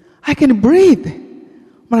 I can breathe.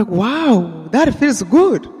 I'm like, wow, that feels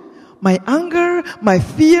good. My anger, my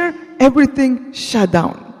fear, everything shut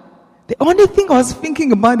down. The only thing I was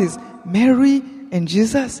thinking about is Mary and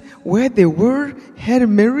Jesus, where they were, Hail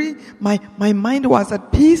Mary. My mind was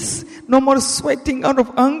at peace, no more sweating out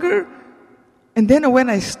of anger. And then when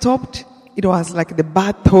I stopped, it was like the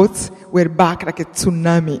bad thoughts were back like a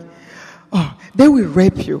tsunami. Oh, they will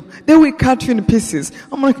rape you. They will cut you in pieces.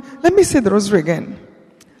 I'm like, let me say the rosary again.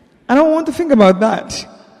 I don't want to think about that.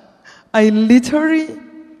 I literally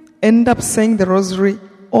end up saying the rosary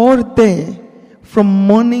all day, from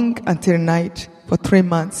morning until night, for 3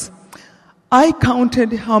 months. I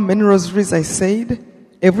counted how many rosaries I said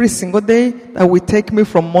every single day that would take me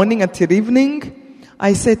from morning until evening.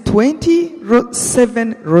 I said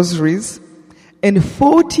 27 rosaries and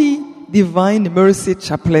 40 Divine Mercy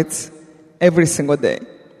chaplets every single day.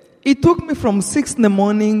 It took me from 6 in the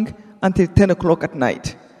morning until 10 o'clock at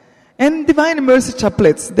night. And Divine Mercy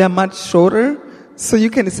chaplets, they're much shorter, so you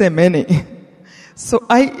can say many. So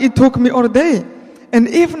it took me all day. And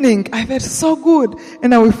evening, I felt so good.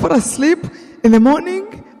 And I would fall asleep. In the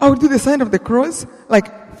morning, I would do the sign of the cross,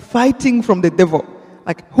 like fighting from the devil.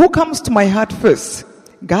 Like, who comes to my heart first?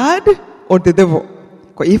 God or the devil?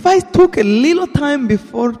 If I took a little time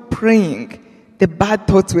before praying, the bad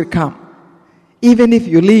thoughts will come. Even if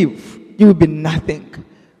you leave, you will be nothing.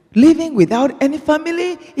 Living without any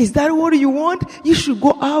family, is that what you want? You should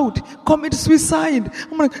go out, commit suicide.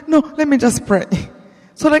 I'm like, no, let me just pray.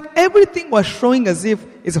 So like everything was showing as if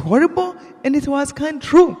it's horrible, and it was kind of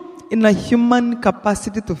true in a human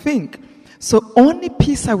capacity to think. So only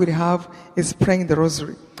peace I will have is praying the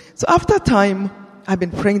rosary. So after time, I've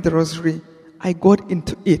been praying the rosary. I got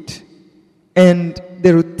into it. And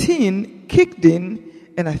the routine kicked in,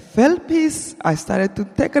 and I felt peace. I started to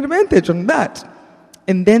take advantage on that.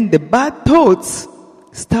 And then the bad thoughts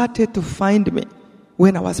started to find me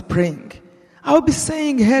when I was praying. I would be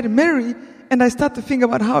saying, Hail Mary, and I start to think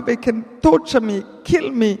about how they can torture me, kill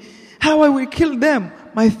me, how I will kill them.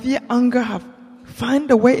 My fear, anger have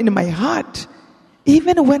found a way in my heart.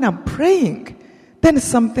 Even when I'm praying, then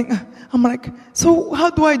something, I'm like, so how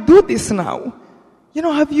do I do this now? You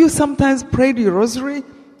know, have you sometimes prayed your rosary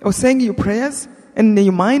or saying your prayers, and in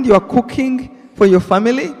your mind you are cooking for your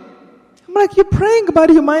family? I'm like, you're praying, but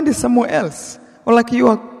your mind is somewhere else. Or like you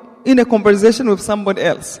are in a conversation with somebody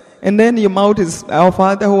else, and then your mouth is, Our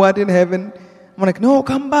Father who art in heaven. I'm like, no,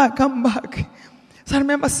 come back. So I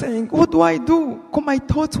remember saying, what do I do? Because my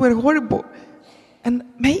thoughts were horrible. And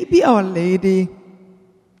maybe Our Lady,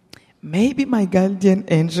 maybe my guardian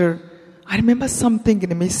angel, I remember something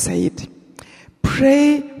in me said,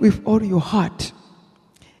 pray with all your heart.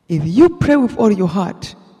 If you pray with all your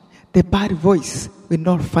heart, the bad voice will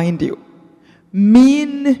not find you.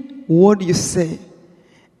 Mean what you say.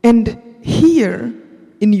 And hear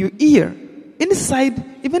in your ear.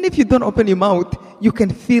 Inside, even if you don't open your mouth, you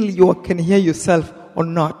can feel you can hear yourself or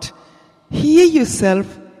not. Hear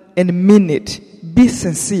yourself and mean it. Be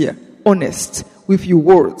sincere, honest with your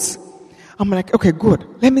words. I'm like, okay, good.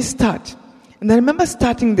 Let me start. And I remember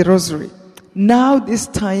starting the rosary. Now this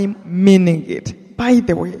time meaning it. By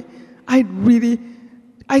the way, I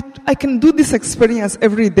can do this experience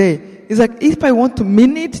every day. It's like if I want to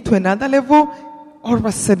mean it to another level, all of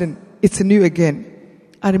a sudden it's new again.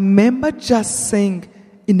 I remember just saying,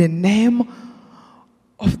 in the name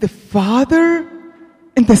of the Father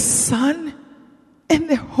and the Son and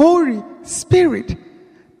the Holy Spirit.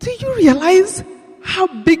 Do you realize how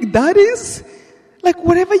big that is? Like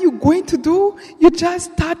whatever you're going to do, you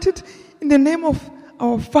just started in the name of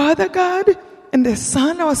our Father God and the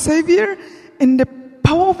Son, our Savior, and the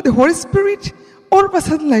power of the Holy Spirit. All of a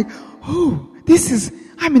sudden like, oh,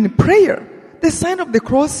 I'm in prayer. The sign of the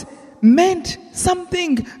cross meant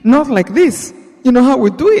something not like this. You know how we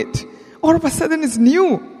do it. All of a sudden it's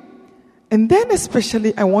new. And then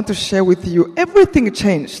especially I want to share with you, everything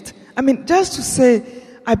changed. I mean, just to say,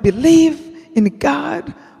 I believe in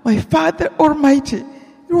God, my Father Almighty.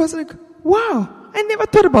 It was like, wow, I never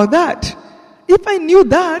thought about that. If I knew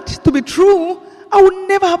that to be true, I would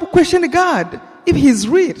never have questioned God if He's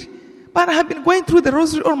real. But I have been going through the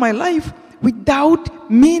rosary all my life without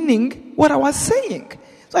meaning what I was saying.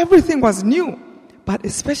 So everything was new. But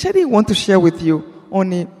especially I want to share with you,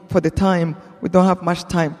 only for the time, we don't have much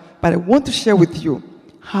time, but I want to share with you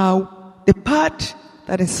how the part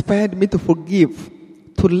that inspired me to forgive,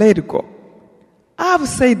 to let go. I've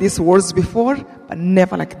said these words before, but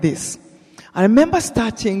never like this. I remember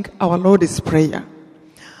starting our Lord's Prayer.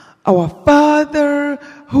 Our Father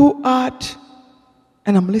who art,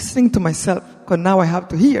 and I'm listening to myself, because now I have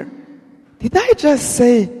to hear. Did I just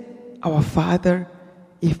say, our Father?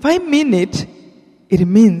 If I mean it, it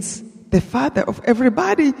means the Father of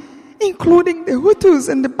everybody, including the Hutus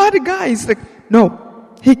and the bad guys. Like,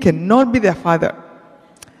 no, He cannot be their Father.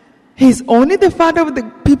 He's only the Father of the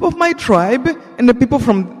people of my tribe and the people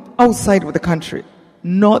from outside of the country.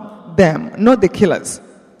 Not them, not the killers.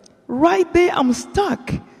 Right there, I'm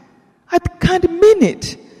stuck. I can't mean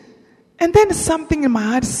it. And then something in my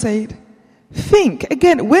heart said, think.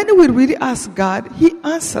 Again, when we really ask God, He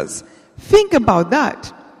answers. Think about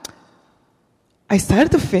that. I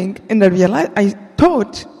started to think, and I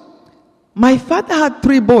thought, my father had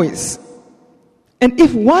 3 boys. And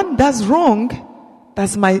if one does wrong,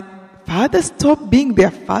 does my father stop being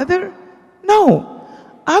their father? No.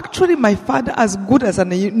 Actually, my father, as good as I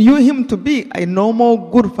knew him to be, a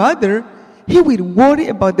normal good father, he will worry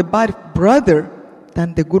about the bad brother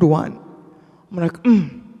than the good one. I'm like,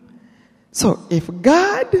 So if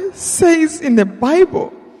God says in the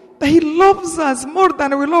Bible that He loves us more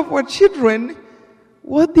than we love our children,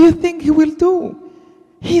 what do you think He will do?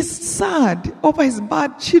 He's sad over His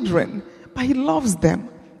bad children, but He loves them,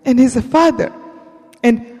 and He's a Father.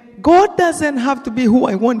 And God doesn't have to be who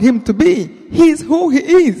I want Him to be. He is who He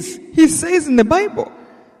is. He says in the Bible.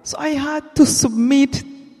 So I had to submit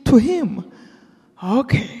to Him.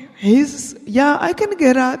 Okay, I can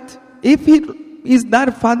get that. If He is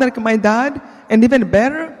that Father like my dad, and even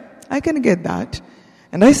better, I can get that.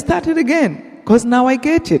 And I started again, because now I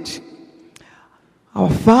get it. Our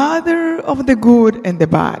Father of the good and the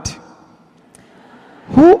bad,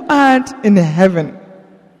 who art in heaven.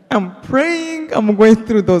 I'm praying, I'm going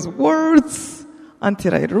through those words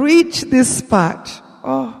until I reach this part.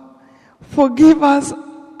 Oh, forgive us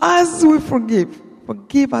as we forgive.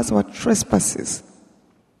 Forgive us our trespasses,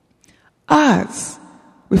 as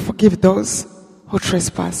we forgive those who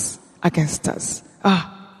trespass against us.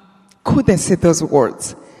 Couldn't say those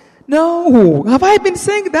words. No, have I been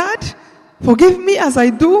saying that? Forgive me as I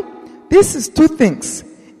do. This is 2 things.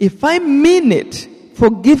 If I mean it,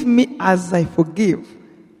 forgive me as I forgive.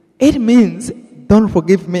 It means don't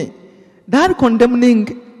forgive me. That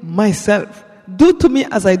condemning myself. Do to me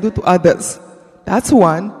as I do to others. That's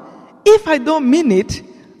one. If I don't mean it,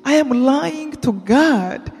 I am lying to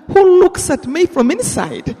God who looks at me from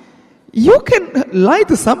inside. You can lie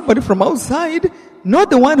to somebody from outside, not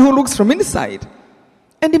the one who looks from inside.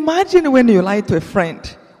 And imagine when you lie to a friend.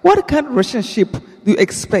 What kind of relationship do you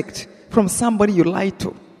expect from somebody you lie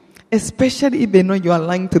to? Especially if they know you are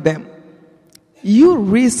lying to them. You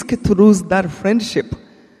risk to lose that friendship.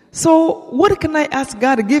 So what can I ask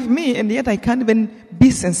God to give me, and yet I can't even be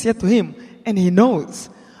sincere to Him, and He knows.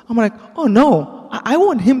 I'm like, oh no, I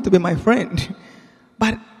want Him to be my friend.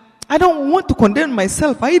 But I don't want to condemn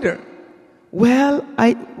myself either. Well,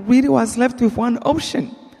 I really was left with one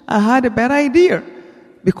option. I had a bad idea.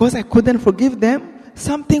 Because I couldn't forgive them,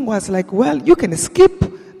 something was like, well, you can skip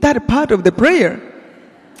that part of the prayer.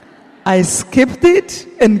 I skipped it,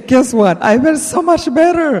 and guess what? I felt so much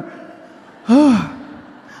better.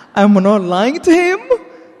 I'm not lying to Him,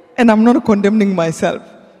 and I'm not condemning myself.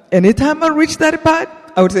 Anytime I reach that part,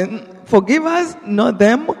 I would say, forgive us, not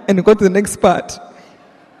them, and go to the next part.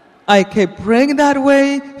 I kept praying that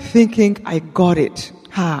way, thinking I got it.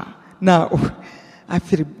 Now, I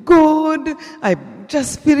feel good. I'm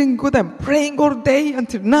just feeling good. I'm praying all day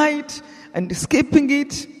until night and skipping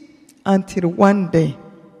it until one day.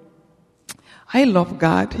 I love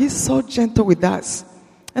God. He's so gentle with us.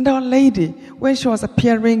 And Our Lady, when she was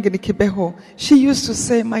appearing in Kibeho, she used to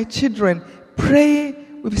say, my children, pray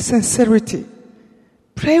with sincerity.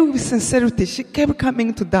 Pray with sincerity. She kept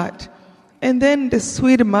coming to that. And then the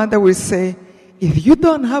sweet mother will say, if you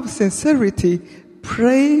don't have sincerity,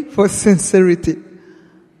 pray for sincerity.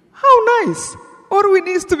 How nice. All we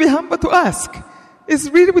need is to be humble to ask. It's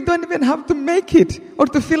really, we don't even have to make it or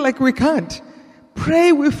to feel like we can't.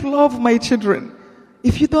 Pray with love, my children.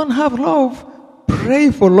 If you don't have love,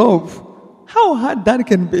 pray for love. How hard that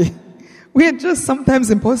can be. We are just sometimes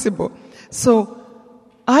impossible. So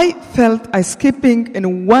I felt I skipping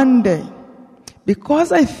in one day.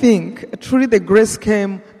 Because I think truly the grace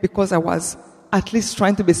came because I was at least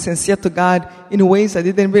trying to be sincere to God in ways I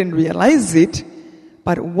didn't even realize it.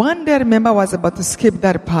 But one day I remember I was about to skip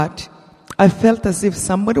that part. I felt as if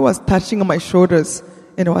somebody was touching on my shoulders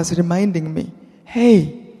and was reminding me,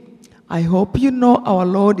 hey, I hope you know our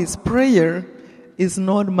Lord's prayer is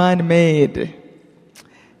not man-made.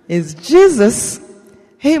 It's Jesus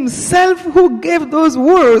Himself who gave those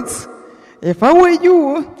words. If I were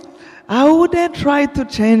you, I wouldn't try to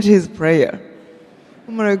change His prayer.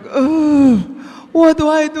 I'm like, oh, what do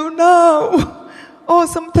I do now? Oh,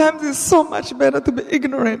 sometimes it's so much better to be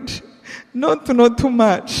ignorant, not to know too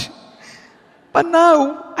much. But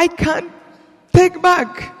now I can't take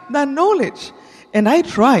back that knowledge. And I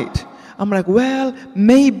tried. I'm like, well,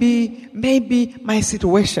 maybe my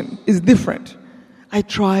situation is different. I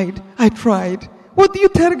tried. What do you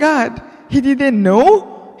tell God? He didn't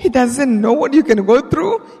know? He doesn't know what you can go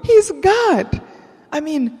through? He's God. I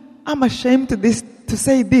mean, I'm ashamed to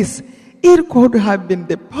say this. It could have been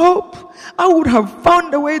the Pope. I would have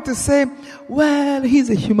found a way to say, well,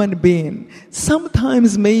 he's a human being.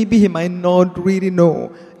 Sometimes maybe he might not really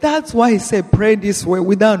know. That's why he said, pray this way.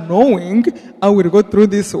 Without knowing, I will go through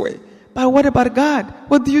this way. But what about God?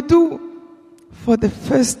 What do you do? For the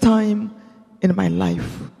first time in my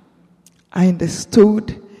life, I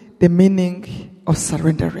understood the meaning of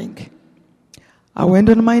surrendering. I went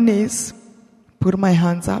on my knees, put my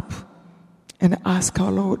hands up, and asked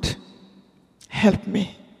our Lord, help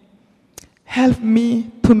me. Help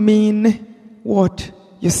me to mean what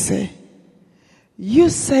you say. You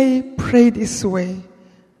say, pray this way.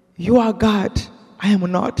 You are God. I am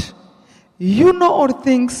not. You know all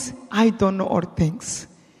things. I don't know all things.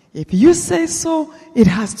 If you say so, it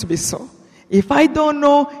has to be so. If I don't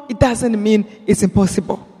know, it doesn't mean it's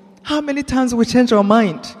impossible. How many times we change our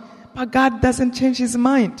mind? But God doesn't change His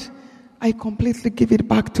mind. I completely give it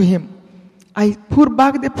back to Him. I put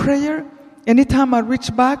back the prayer. Anytime I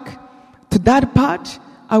reach back to that part,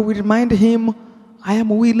 I will remind Him, I am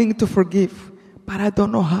willing to forgive, but I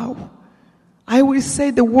don't know how. I will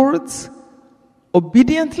say the words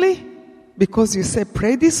obediently because you say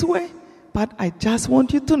pray this way, but I just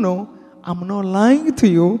want you to know I'm not lying to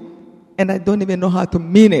you and I don't even know how to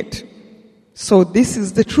mean it. So this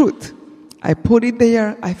is the truth. I put it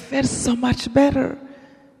there. I felt so much better.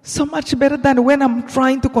 So much better than when I'm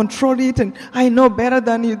trying to control it and I know better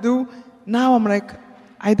than you do. Now I'm like,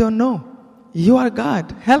 I don't know. You are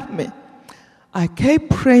God. Help me. I kept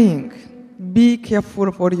praying. Be careful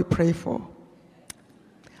of what you pray for.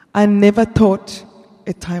 I never thought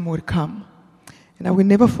a time would come. And I will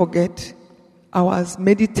never forget, I was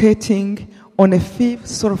meditating on a fifth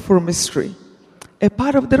sorrowful mystery, a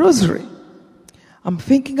part of the rosary. I'm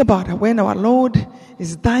thinking about when our Lord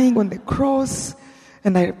is dying on the cross,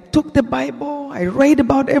 and I took the Bible, I read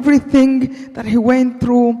about everything that He went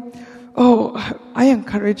through. Oh, I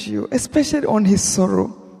encourage you, especially on His sorrow,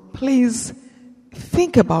 please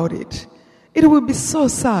think about it. It will be so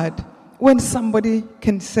sad when somebody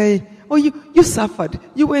can say, oh, you suffered,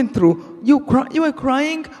 you went through, you were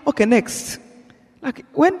crying, okay, next. Like,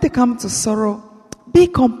 when they come to sorrow, be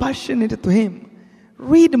compassionate to Him.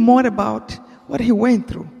 Read more about what He went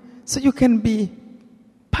through so you can be,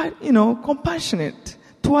 compassionate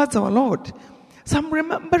towards our Lord. So I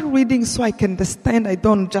remember reading so I can understand, I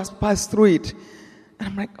don't just pass through it. And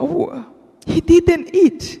I'm like, oh, He didn't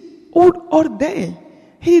eat all day.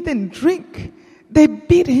 He didn't drink. They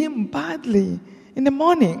beat Him badly in the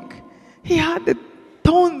morning. He had the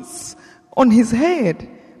thorns on His head.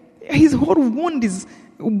 His whole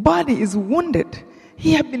body is wounded.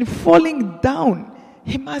 He had been falling down.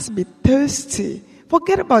 He must be thirsty.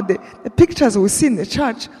 Forget about the pictures we see in the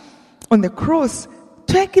church on the cross.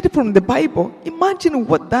 Take it from the Bible. Imagine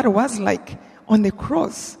what that was like on the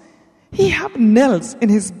cross. He had nails in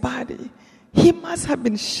His body. He must have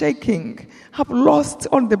been shaking, have lost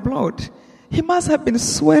all the blood. He must have been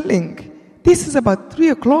swelling. This is about 3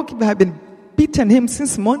 o'clock. They have been beaten Him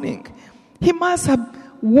since morning. He must have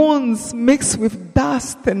wounds mixed with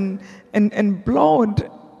dust and blood.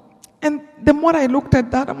 And the more I looked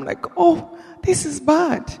at that, I'm like, oh, this is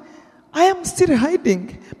bad. I am still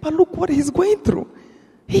hiding. But look what He's going through.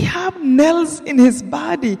 He has nails in His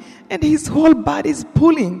body and His whole body is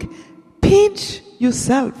pulling. Pinch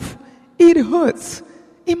yourself. It hurts.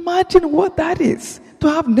 Imagine what that is, to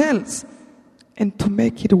have nails. And to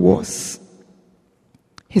make it worse,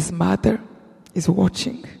 His mother is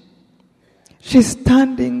watching. She's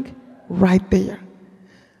standing right there.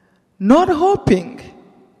 not hoping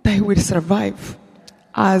that he would survive,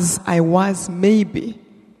 as I was maybe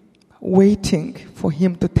waiting for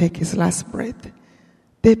him to take his last breath.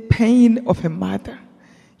 The pain of a mother.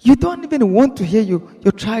 You don't even want to hear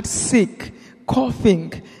your child sick,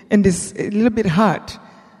 coughing, and is a little bit hurt.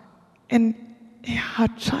 And her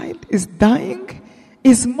child is dying.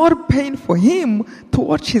 It's more pain for him to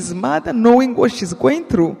watch his mother knowing what she's going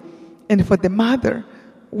through, and for the mother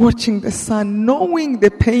watching the son, knowing the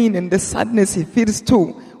pain and the sadness he feels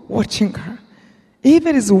too, watching her. If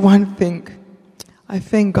there is one thing I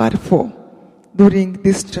thank God for during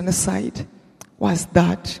this genocide, was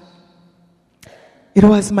that it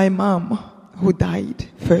was my mom who died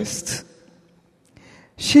first.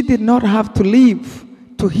 She did not have to live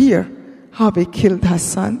to hear how they killed her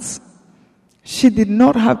sons. She did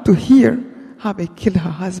not have to hear how they killed her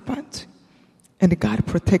husband. And God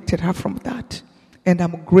protected her from that. And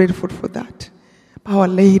I'm grateful for that. But Our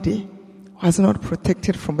Lady was not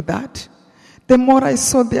protected from that. The more I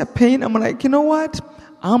saw their pain, I'm like, you know what?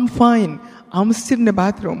 I'm fine. I'm still in the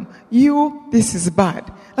bathroom. This is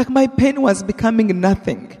bad. Like my pain was becoming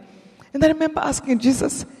nothing. And I remember asking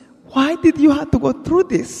Jesus, why did you have to go through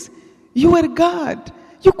this? You were God.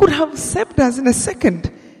 You could have saved us in a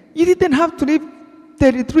second. You didn't have to live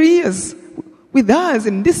 33 years with us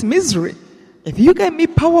in this misery. If you gave me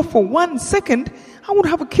power for 1 second, I would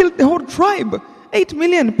have killed the whole tribe, 8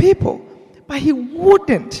 million people. But he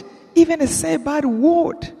wouldn't even say a bad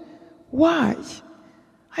word. Why?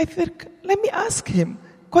 I felt, let me ask him,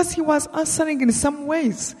 because he was answering in some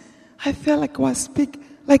ways. I felt like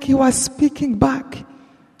he was speaking back.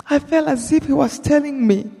 I felt as if he was telling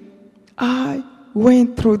me, I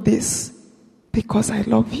went through this because I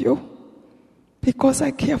love you, because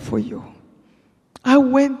I care for you. I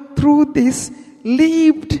went through this,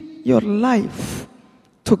 lived your life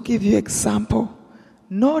to give you example,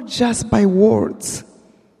 not just by words,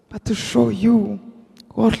 but to show you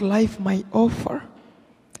what life might offer.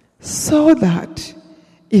 So that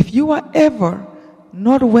if you are ever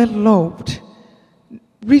not well loved,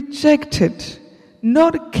 rejected,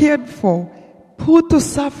 not cared for, put to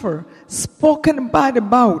suffer, spoken bad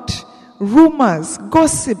about, rumors,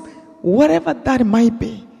 gossip, whatever that might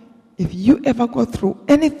be, if you ever go through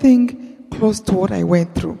anything close to what I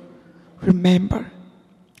went through, remember,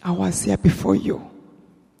 I was here before you.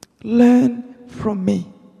 Learn from me.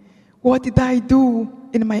 What did I do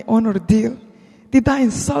in my own ordeal? Did I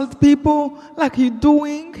insult people like you're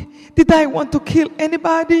doing? Did I want to kill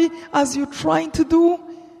anybody as you're trying to do?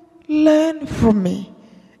 Learn from me.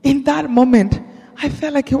 In that moment, I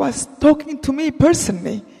felt like he was talking to me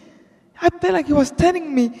personally. I felt like he was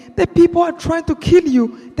telling me that people are trying to kill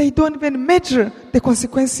you. They don't even measure the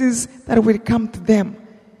consequences that will come to them.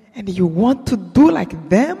 And you want to do like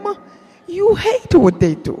them? You hate what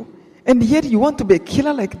they do. And yet you want to be a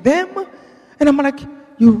killer like them? And I'm like,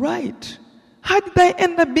 you're right. How did I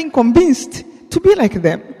end up being convinced to be like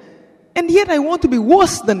them? And yet I want to be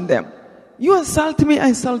worse than them. You insult me, I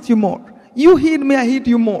insult you more. You hit me, I hit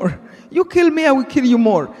you more. You kill me, I will kill you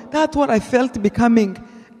more. That's what I felt becoming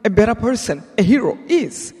a better person, a hero,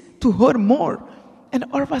 is to hurt more. And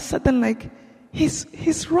all of a sudden, like,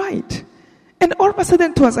 he's right. And all of a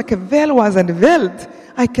sudden, it was like a veil was unveiled.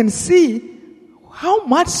 I can see how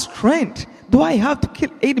much strength do I have to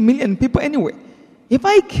kill 8 million people anyway. If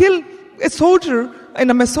I kill a soldier,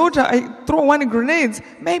 and I'm a soldier, I throw 1 grenade,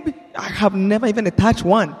 maybe I have never even touched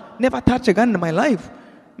one, never touched a gun in my life.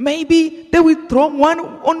 Maybe they will throw one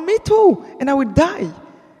on me too, and I will die.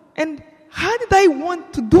 And how did I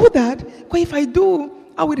want to do that? Because if I do,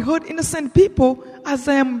 I would hurt innocent people as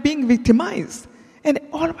I am being victimized. And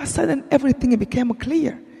all of a sudden, everything became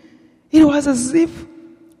clear. It was as if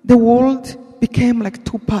the world became like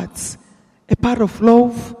 2 parts, a part of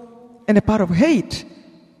love and a part of hate.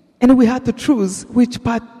 And we had to choose which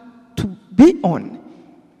part to be on.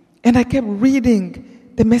 And I kept reading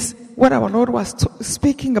what our Lord was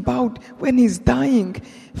speaking about when he's dying,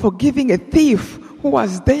 forgiving a thief who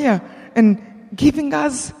was there and giving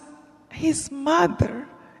us his mother,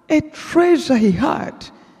 a treasure he had.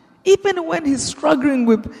 Even when he's struggling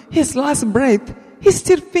with his last breath, he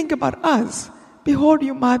still thinks about us. Behold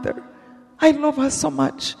your mother. I love her so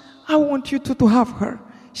much. I want you to have her.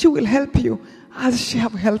 She will help you as she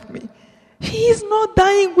have helped me. He is not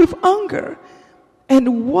dying with anger.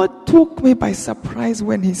 And what took me by surprise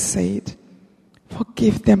when he said,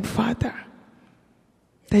 forgive them, Father.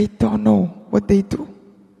 They don't know what they do.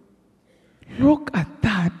 Look at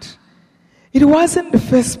that. It wasn't the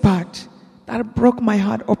first part that broke my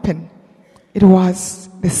heart open. It was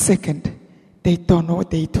the second. They don't know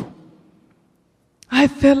what they do. I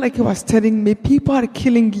felt like he was telling me, people are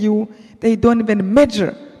killing you. They don't even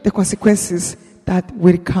measure the consequences that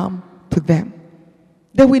will come to them.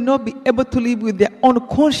 They will not be able to live with their own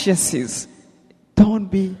consciences. Don't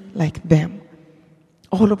be like them.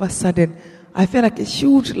 All of a sudden, I felt like a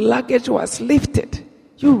huge luggage was lifted.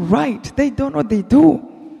 You're right. They don't know what they do.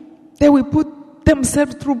 They will put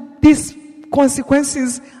themselves through these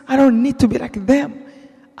consequences. I don't need to be like them.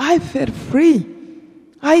 I felt free.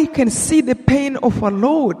 I can see the pain of our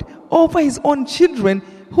Lord over his own children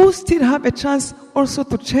who still have a chance also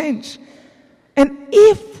to change. And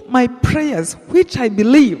if my prayers, which I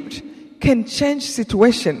believed, can change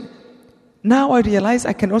situation, now I realize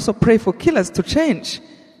I can also pray for killers to change.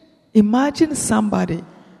 Imagine somebody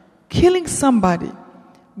killing somebody,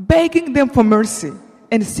 begging them for mercy,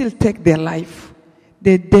 and still take their life.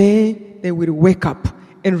 The day they will wake up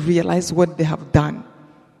and realize what they have done.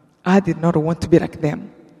 I did not want to be like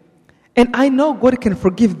them. And I know God can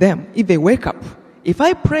forgive them if they wake up. If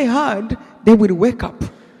I pray hard, they will wake up.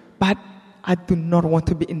 But I do not want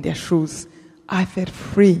to be in their shoes. I felt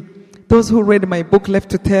free. Those who read my book, Left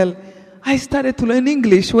to Tell, I started to learn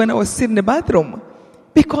English when I was sitting in the bathroom.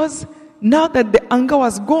 Because now that the anger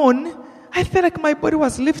was gone, I felt like my body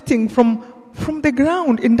was lifting from the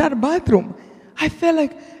ground in that bathroom. I felt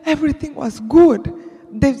like everything was good.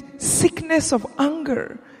 The sickness of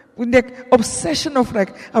anger, with the obsession of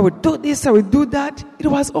like, I would do this, I would do that, it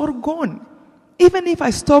was all gone. Even if I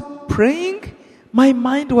stopped praying, my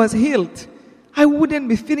mind was healed. I wouldn't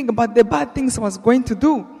be feeling about the bad things I was going to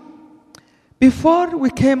do. Before we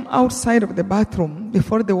came outside of the bathroom,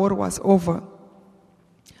 before the war was over,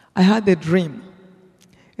 I had a dream.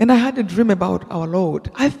 And I had a dream about our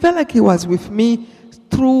Lord. I felt like he was with me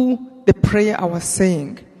through the prayer I was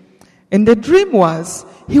saying. And the dream was,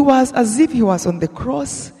 he was as if he was on the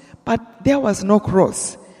cross, but there was no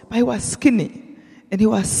cross. But he was skinny and he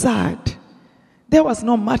was sad. There was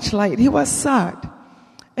not much light. He was sad.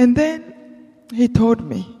 And then he told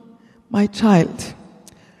me, my child,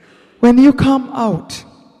 when you come out,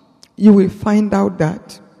 you will find out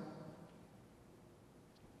that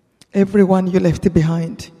everyone you left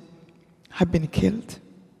behind have been killed.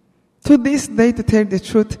 To this day, to tell the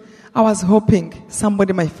truth, I was hoping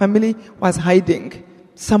somebody in my family was hiding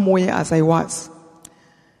somewhere as I was.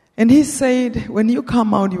 And he said, when you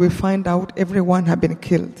come out, you will find out everyone have been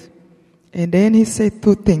killed. And then he said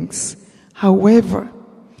two things. However,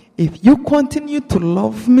 if you continue to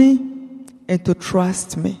love me and to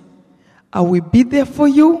trust me, I will be there for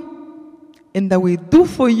you and I will do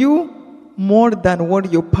for you more than what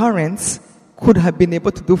your parents could have been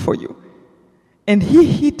able to do for you. And he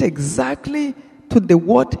hit exactly to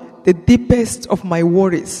the deepest of my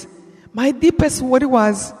worries. My deepest worry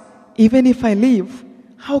was, even if I leave,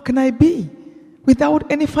 how can I be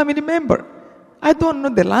without any family member? I don't know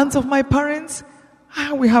the lands of my parents.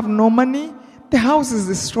 We have no money. The house is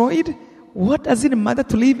destroyed. What does it matter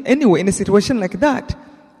to live anyway in a situation like that?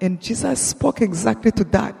 And Jesus spoke exactly to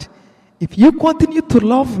that. If you continue to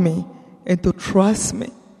love me and to trust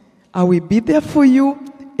me, I will be there for you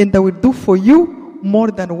and I will do for you more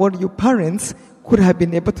than what your parents could have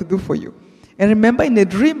been able to do for you. And remember in the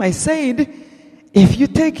dream I said, if you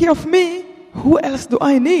take care of me, who else do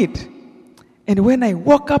I need? And when I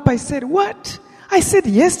woke up, I said, what? I said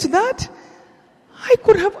yes to that? I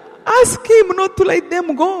could have asked him not to let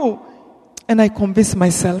them go. And I convinced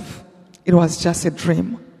myself it was just a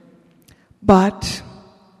dream. But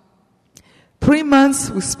 3 months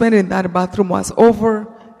we spent in that bathroom was over.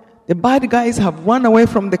 The bad guys have run away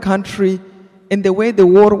from the country. And the way the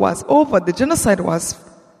war was over, the genocide was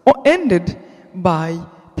ended by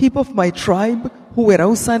people of my tribe who were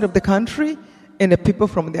outside of the country and the people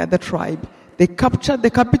from the other tribe. They captured the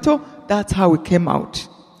capital. That's how we came out.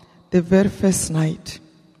 The very first night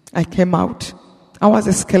I came out, I was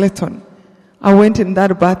a skeleton. I went in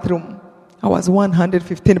that bathroom. I was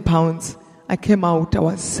 115 pounds. I came out, I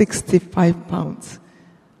was 65 pounds.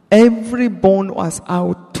 Every bone was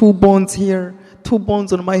out. 2 bones here, 2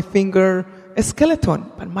 bones on my finger, a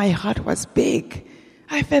skeleton. But my heart was big.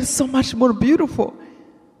 I felt so much more beautiful.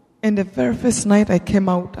 And the very first night I came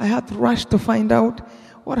out, I had to rush to find out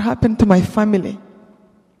what happened to my family.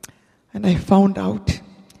 And I found out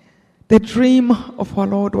the dream of our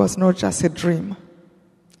Lord was not just a dream.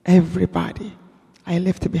 Everybody I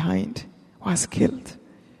left behind was killed.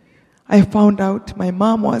 I found out my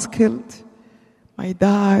mom was killed, my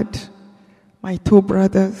dad, my 2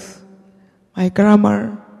 brothers, my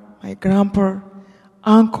grandma, my grandpa,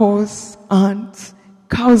 uncles, aunts,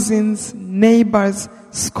 cousins, neighbors,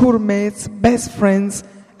 schoolmates, best friends,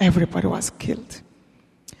 everybody was killed.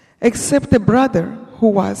 Except the brother who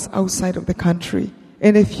was outside of the country.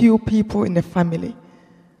 and a few people in the family.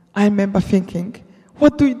 I remember thinking,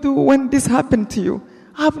 what do you do when this happened to you?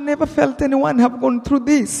 I've never felt anyone have gone through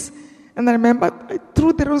this. And I remember I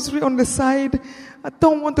threw the rosary on the side. I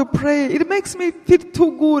don't want to pray. It makes me feel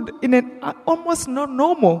too good in an almost not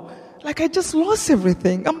normal. Like I just lost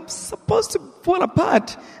everything. I'm supposed to fall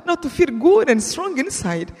apart, not to feel good and strong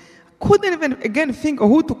inside. I couldn't even again think of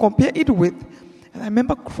who to compare it with. And I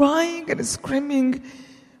remember crying and screaming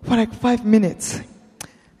for like 5 minutes.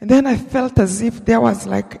 And then I felt as if there was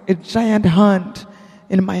like a giant hand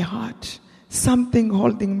in my heart. Something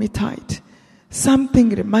holding me tight. Something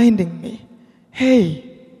reminding me,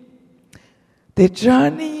 hey, the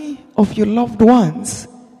journey of your loved ones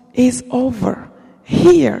is over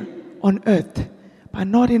here on earth, but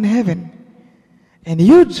not in heaven. And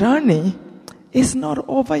your journey is not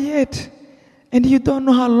over yet. And you don't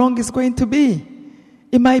know how long it's going to be.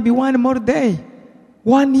 It might be one more day,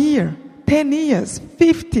 1 year, 10 years,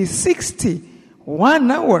 50, 60,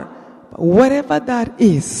 1 hour. But whatever that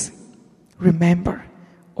is, remember,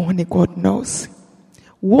 only God knows.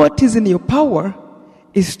 What is in your power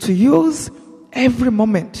is to use every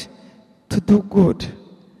moment to do good,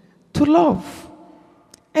 to love.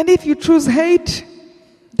 And if you choose hate,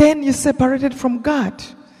 then you're separated from God.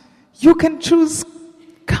 You can choose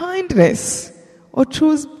kindness or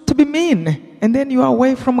choose to be mean, and then you are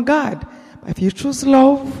away from God. But if you choose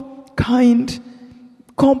love, kind,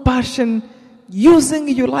 compassion, using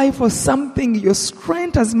your life for something, your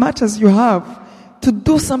strength as much as you have, to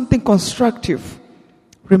do something constructive,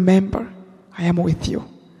 remember, I am with you.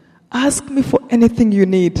 Ask me for anything you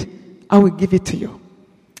need, I will give it to you.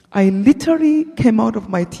 I literally came out of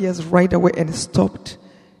my tears right away and stopped.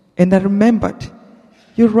 And I remembered,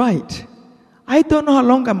 you're right. I don't know how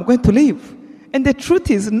long I'm going to live. And the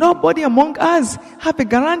truth is, nobody among us have a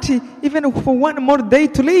guarantee even for 1 more day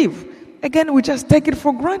to live. Again, we just take it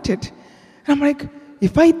for granted. And I'm like,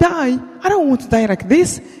 if I die, I don't want to die like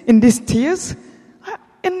this, in these tears.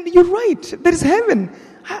 And you're right, there is heaven.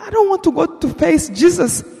 I don't want to go to face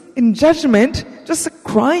Jesus in judgment, just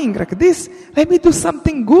crying like this. Let me do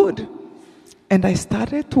something good. And I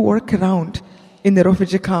started to work around in the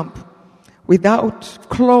refugee camp without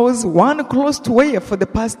clothes, one clothes to wear for the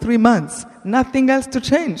past 3 months. Nothing else to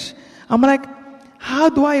change. I'm like, how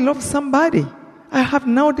do I love somebody? I have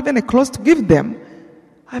not even a clothes to give them.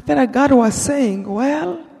 I felt like God was saying,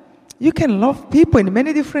 well, you can love people in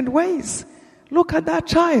many different ways. Look at that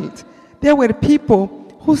child. There were people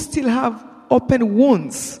who still have open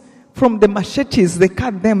wounds from the machetes they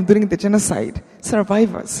cut them during the genocide,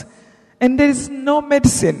 survivors. And there is no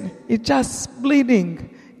medicine. It's just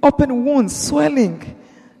bleeding, open wounds, swelling.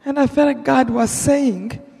 And I felt like God was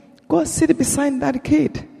saying, go sit beside that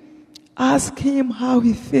kid. Ask him how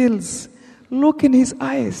he feels. Look in his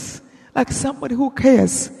eyes like somebody who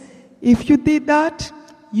cares. If you did that,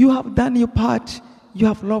 you have done your part. You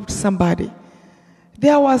have loved somebody.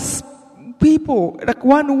 There was people, like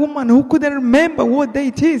one woman who couldn't remember what day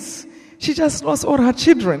it is. She just lost all her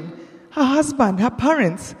children, her husband, her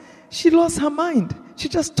parents. She lost her mind. She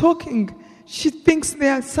just talking. She thinks they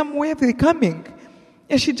are somewhere they're coming.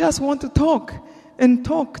 And she just want to talk and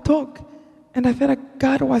talk. And I felt like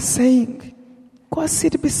God was saying, go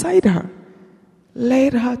sit beside her.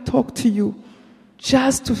 Let her talk to you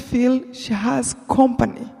just to feel she has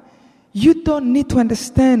company. You don't need to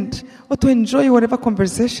understand or to enjoy whatever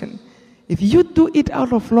conversation. If you do it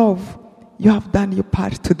out of love, you have done your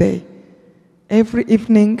part today. Every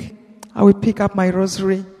evening, I will pick up my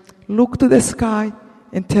rosary, look to the sky,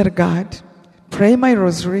 and tell God, pray my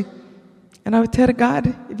rosary. And I will tell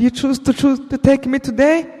God, if you choose to take me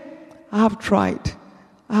today, I have tried.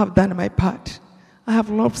 I have done my part. I have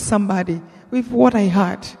loved somebody with what I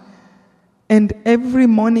had. And every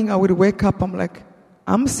morning I would wake up, I'm like,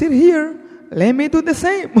 I'm still here. Let me do the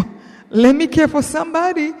same. Let me care for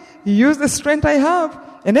somebody. Use the strength I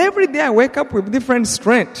have. And every day I wake up with different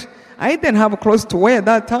strength. I didn't have clothes to wear at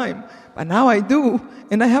that time. But now I do.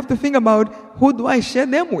 And I have to think about, who do I share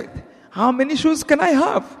them with? How many shoes can I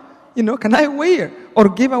have? Can I wear? Or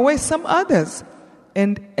give away some others?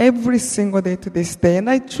 And every single day to this day, and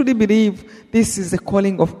I truly believe this is the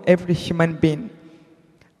calling of every human being.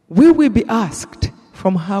 We will be asked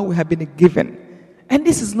from how we have been given. And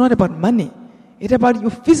this is not about money. It's about your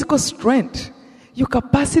physical strength, your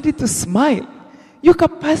capacity to smile, your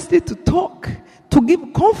capacity to talk, to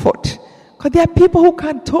give comfort. Because there are people who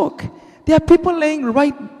can't talk. There are people laying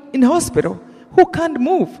right in hospital who can't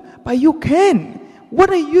move, but you can. What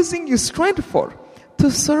are you using your strength for? To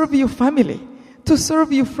serve your family, to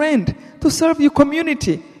serve your friend, to serve your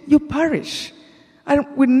community, your parish. I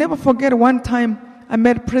will never forget one time I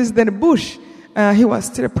met President Bush, He was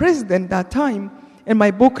still president that time. And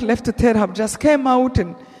my book, Left to Tell, have just came out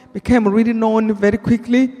and became really known very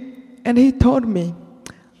quickly. And he told me,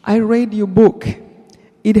 I read your book.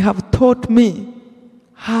 It have taught me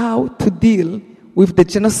how to deal with the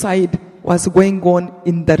genocide was going on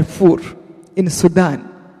in Darfur, in Sudan.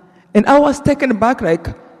 And I was taken back like,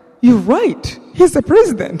 you're right. He's the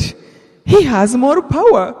president. He has more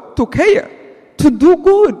power to care, to do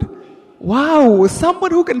good. Wow,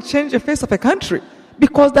 someone who can change the face of a country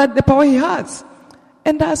because that's the power he has.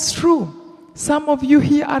 And that's true. Some of you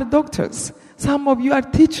here are doctors. Some of you are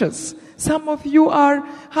teachers. Some of you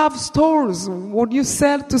have stores what you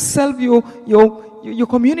sell to serve your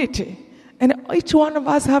community. And each one of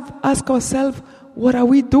us have asked ourselves, what are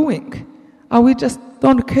we doing? Are we just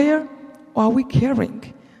don't care, or are we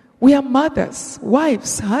caring? We are mothers,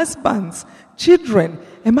 wives, husbands, children.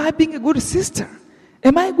 Am I being a good sister?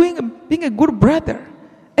 Am I being a good brother?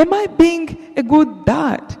 Am I being a good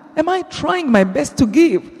dad? Am I trying my best to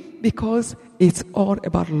give? Because it's all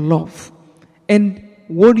about love. And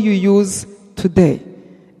what do you use today?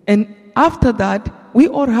 And after that, we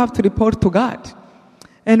all have to report to God.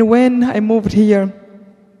 And when I moved here,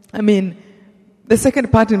 the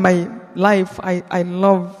second part in my life I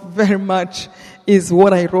love very much is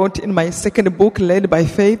what I wrote in my second book, Led by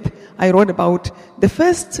Faith. I wrote about, the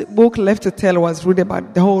first book, Left to Tell, was really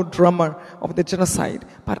about the whole drama of the genocide.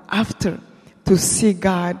 But after, to see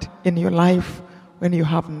God in your life when you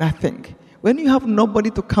have nothing, when you have nobody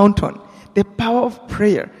to count on, the power of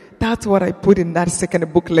prayer, that's what I put in that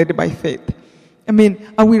second book, Led by Faith.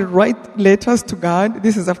 I will write letters to God.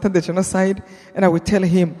 This is after the genocide. And I will tell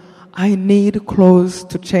him, I need clothes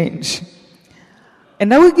to change.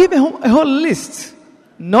 And I will give a whole list.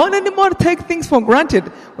 Not anymore take things for granted.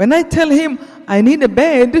 When I tell him I need a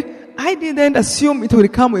bed, I didn't assume it will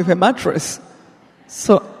come with a mattress.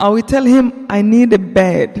 So I will tell him I need a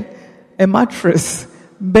bed, a mattress,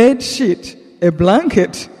 bed sheet, a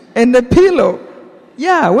blanket, and a pillow.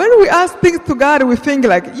 Yeah, when we ask things to God, we think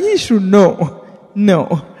like, he should know.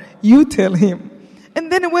 No, you tell him.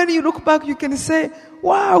 And then when you look back, you can say,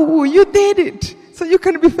 wow, you did it. So you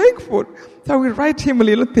can be thankful. So we write him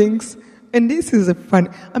little things. And this is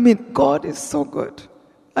fun. God is so good.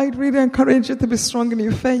 I really encourage you to be strong in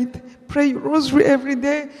your faith. Pray your rosary every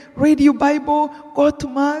day. Read your Bible. Go to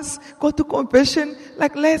Mass. Go to confession.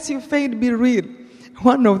 Let your faith be real.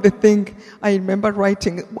 One of the things I remember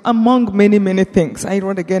writing, among many, many things, I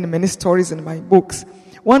wrote again many stories in my books.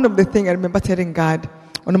 One of the things I remember telling God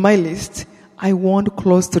on my list, I want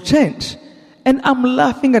clothes to change. And I'm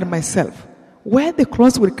laughing at myself. Where the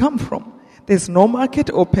clothes will come from? There's no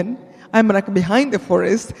market open. I'm behind the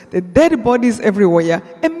forest. The dead bodies everywhere.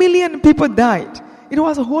 1 million people died. It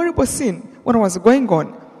was a horrible scene what was going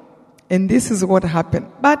on. And this is what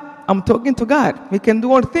happened. But I'm talking to God. He can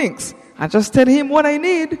do all things. I just tell him what I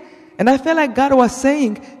need. And I felt like God was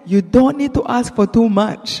saying, you don't need to ask for too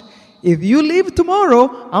much. If you leave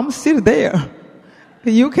tomorrow, I'm still there.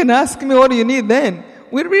 You can ask me what you need then.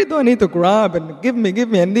 We really don't need to grab and give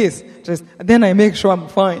me and this. Just then I make sure I'm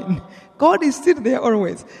fine. God is still there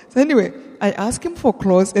always. So anyway, I asked him for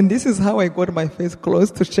clothes, and this is how I got my face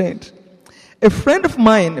clothes to change. A friend of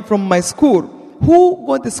mine from my school who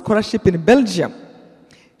got a scholarship in Belgium,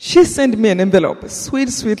 she sent me an envelope. Sweet,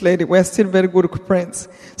 sweet lady. We're still very good friends.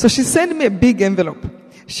 So she sent me a big envelope.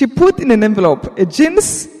 She put in an envelope a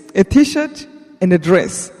jeans, a t-shirt, and a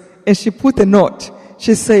dress. And she put a note.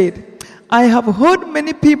 She said, I have heard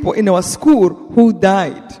many people in our school who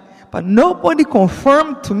died, but nobody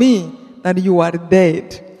confirmed to me that you are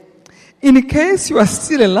dead. In case you are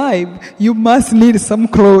still alive, you must need some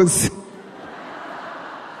clothes.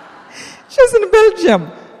 She's in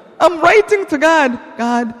Belgium. I'm writing to God,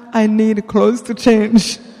 God, I need clothes to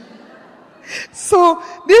change. So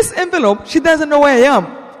this envelope, she doesn't know where I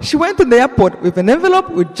am. She went to the airport with an envelope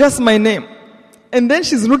with just my name. And then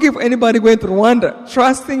she's looking for anybody going to Rwanda,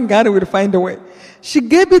 trusting God will find a way. She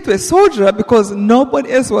gave it to a soldier because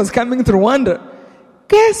nobody else was coming to Rwanda.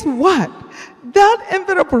 Guess what? That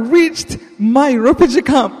envelope reached my refugee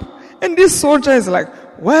camp. And this soldier is like,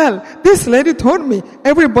 well, this lady told me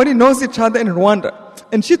everybody knows each other in Rwanda.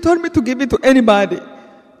 And she told me to give it to anybody.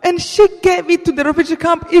 And she gave it to the refugee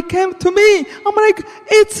camp. It came to me. I'm like,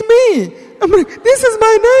 it's me. I'm like, this is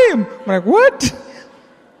my name. I'm like, what?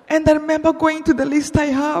 And I remember going to the list I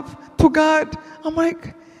have to God. I'm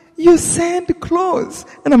like, you send clothes.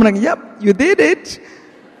 And I'm like, yep, you did it.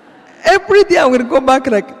 Every day I will go back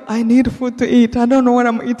like, I need food to eat. I don't know what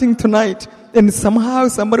I'm eating tonight. And somehow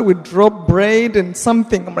somebody will drop bread and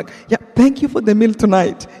something. I'm like, yeah, thank you for the meal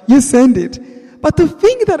tonight. You send it. But to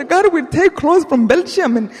think that God will take clothes from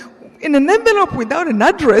Belgium and in an envelope without an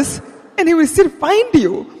address, and he will still find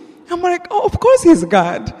you. I'm like, oh, of course he's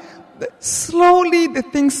God. Slowly, the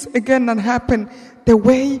things again that happened, the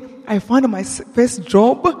way I found my first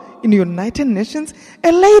job in the United Nations,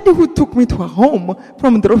 a lady who took me to her home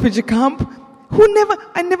from the refugee camp,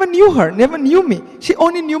 I never knew her, never knew me. She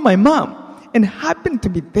only knew my mom and happened to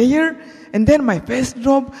be there. And then my first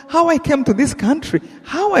job, how I came to this country,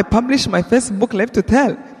 how I published my first book, Left to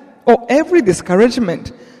Tell, or every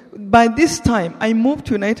discouragement. By this time, I moved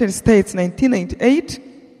to United States in 1998,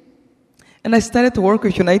 and I started to work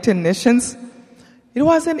with United Nations. It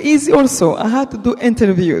wasn't easy also. I had to do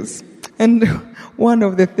interviews. And one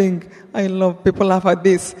of the things, I love, people laugh at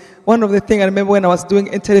this. One of the things I remember when I was doing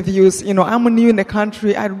interviews, I'm new in the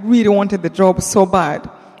country. I really wanted the job so bad.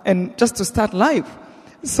 And just to start life.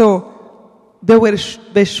 So they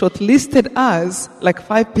shortlisted us, like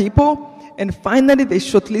 5 people. And finally they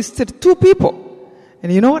shortlisted 2 people.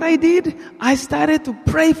 And you know what I did? I started to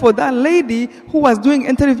pray for that lady who was doing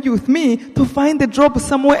interview with me to find a job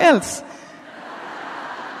somewhere else.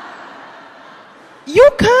 You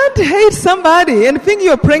can't hate somebody and think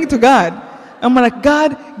you're praying to God. I'm like,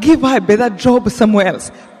 God, give her a better job somewhere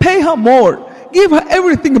else. Pay her more. Give her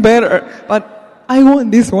everything better. But I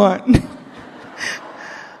want this one.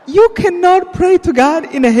 You cannot pray to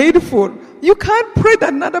God in a hateful. You can't pray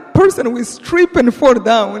that another person will strip and fall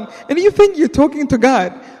down. And you think you're talking to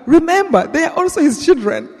God. Remember, they are also His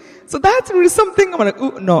children. So that's really something I'm like,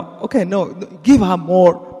 no, give her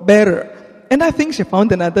more, better. And I think she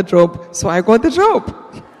found another job, so I got the job.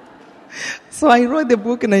 So I wrote the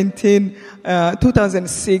book in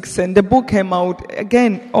 2006, and the book came out.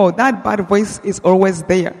 Again, that bad voice is always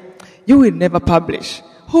there. You will never publish.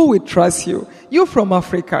 Who will trust you? You're from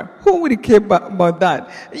Africa. Who will care about that?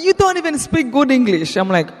 You don't even speak good English. I'm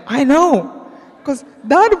like, I know. Because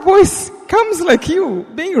that voice comes like you,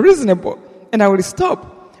 being reasonable. And I will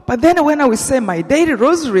stop. But then when I will say my daily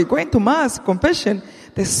rosary, going to Mass, confession,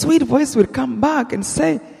 the sweet voice will come back and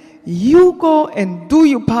say, you go and do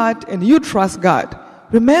your part and you trust God.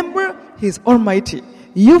 Remember, He's Almighty.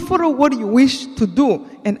 You follow what you wish to do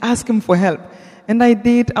and ask Him for help. And I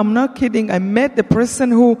did. I'm not kidding. I met the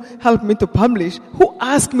person who helped me to publish, who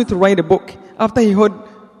asked me to write a book after he heard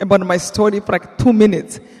about my story for like 2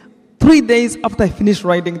 minutes. 3 days after I finished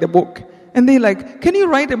writing the book. And they're like, can you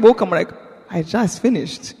write a book? I'm like, I just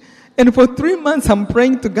finished. And for 3 months, I'm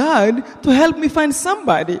praying to God to help me find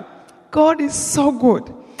somebody. God is so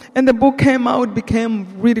good. And the book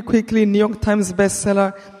became really quickly New York Times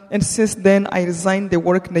bestseller. And since then, I resigned the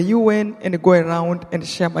work in the UN and go around and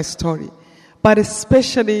share my story. But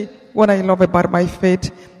especially what I love about my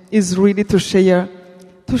faith is really to share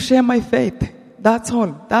my faith. That's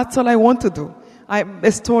all. That's all I want to do.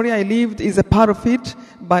 The story I lived is a part of it,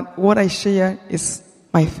 but what I share is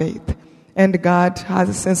my faith. And God has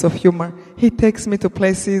a sense of humor. He takes me to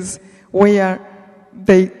places where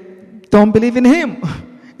they don't believe in Him.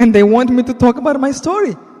 And they want me to talk about my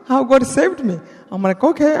story, how God saved me. I'm like,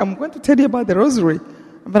 okay, I'm going to tell you about the rosary.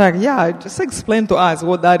 But like, yeah, just explain to us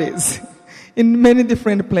what that is. In many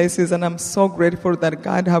different places, and I'm so grateful that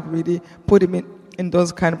God have really put me in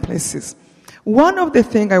those kind of places. One of the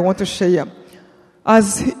things I want to share,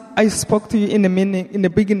 as I spoke to you in the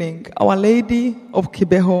beginning, Our Lady of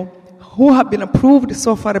Kibeho, who have been approved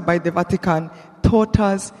so far by the Vatican, taught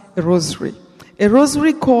us a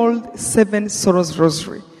rosary called Seven Sorrows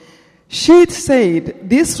Rosary. She said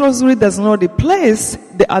this rosary does not replace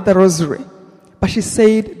the other rosary, but she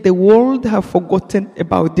said the world have forgotten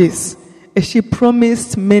about this. And she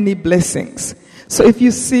promised many blessings. So if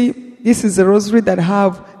you see, this is a rosary that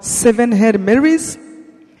have 7 Hail Marys.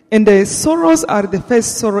 And the sorrows are, the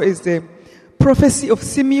first sorrow is the prophecy of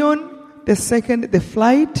Simeon. The second, the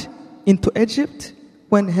flight into Egypt,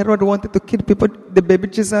 when Herod wanted to kill people, the baby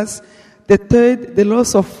Jesus. The third, the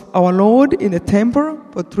loss of our Lord in the temple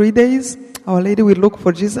for 3 days. Our Lady will look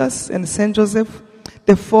for Jesus and Saint Joseph.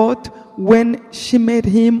 The fourth, when she met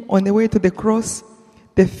Him on the way to the cross.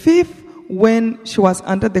 The fifth, when she was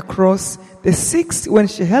under the cross. The sixth, when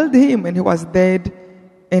she held Him and He was dead.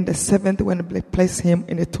 And the seventh, when they placed Him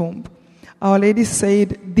in a tomb. Our Lady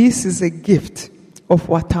said, this is a gift of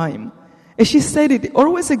our time. And she said it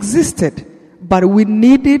always existed, but we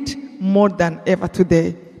need it more than ever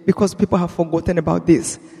today because people have forgotten about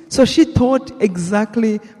this. So she taught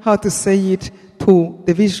exactly how to say it to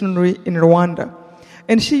the visionary in Rwanda.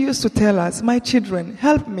 And she used to tell us, my children,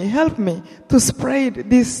 help me to spread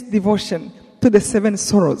this devotion to the 7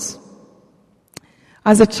 sorrows.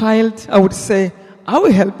 As a child, I would say, I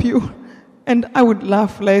will help you. And I would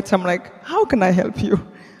laugh later. I'm like, how can I help you?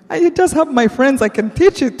 I just have my friends I can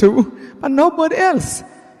teach it to, but nobody else.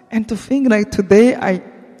 And to think like today I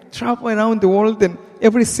travel around the world and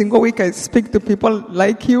every single week I speak to people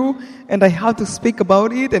like you and I have to speak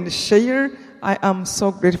about it and share. I am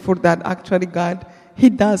so grateful that actually God, He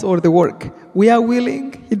does all the work. We are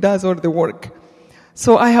willing, He does all the work.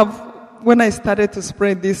 So when I started to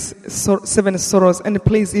spread these 7 sorrows, and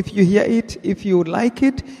please, if you hear it, if you like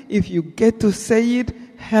it, if you get to say it,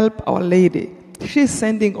 help Our Lady. She's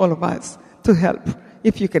sending all of us to help.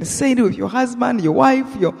 If you can say it with your husband, your wife,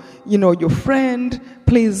 your friend,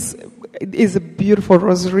 please, it is a beautiful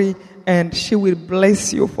rosary and she will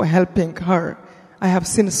bless you for helping her. I have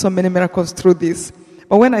seen so many miracles through this.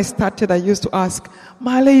 But when I started, I used to ask,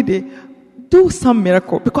 My Lady, do some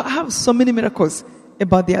miracle. Because I have so many miracles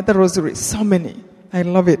about the other rosary. So many. I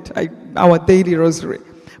love it. Our daily rosary.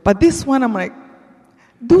 But this one, I'm like,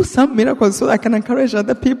 do some miracles so I can encourage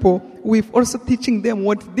other people with also teaching them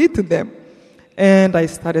what it did to them. And I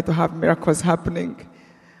started to have miracles happening.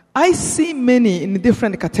 I see many in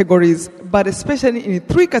different categories, but especially in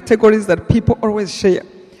 3 categories that people always share.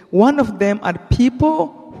 One of them are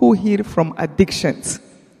people who heal from addictions.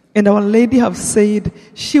 And Our Lady have said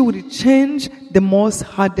she will change the most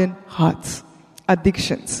hardened hearts.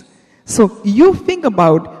 Addictions. So you think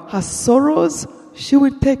about her sorrows, she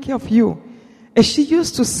will take care of you. And she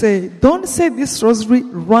used to say, don't say this rosary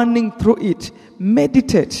running through it.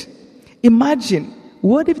 Meditate. Imagine,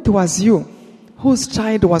 what if it was you whose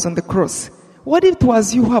child was on the cross? What if it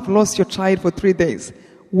was you who have lost your child for 3 days?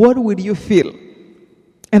 What would you feel?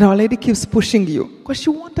 And Our Lady keeps pushing you because she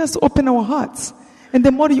wants us to open our hearts. And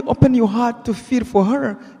the more you open your heart to feel for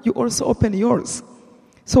her, you also open yours.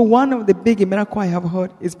 So one of the big miracles I have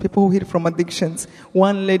heard is people who heal from addictions.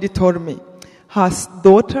 One lady told me her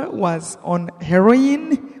daughter was on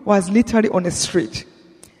heroin, was literally on the street.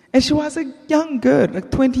 And she was a young girl,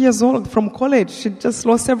 like 20 years old, from college. She just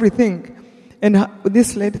lost everything. And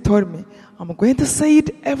this lady told me, I'm going to say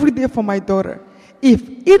it every day for my daughter. If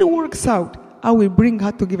it works out, I will bring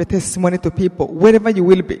her to give a testimony to people, wherever you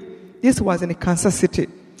will be. This was in Kansas City.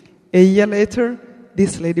 A year later,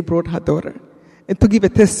 this lady brought her daughter and to give a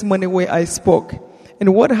testimony where I spoke.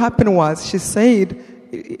 And what happened was, she said,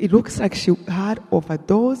 it looks like she had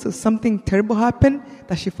overdose or something terrible happened,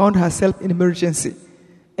 that she found herself in emergency.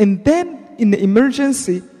 And then in the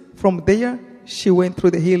emergency, from there, she went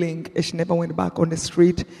through the healing and she never went back on the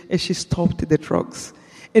street and she stopped the drugs.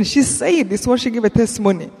 And she said, this is what she gave a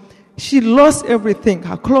testimony. She lost everything,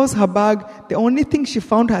 her clothes, her bag. The only thing she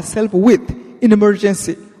found herself with in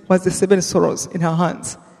emergency was the 7 sorrows in her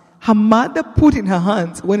hands. Her mother put in her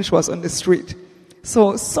hands when she was on the street.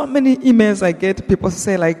 So many emails I get, people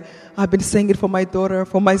say like, I've been saying it for my daughter,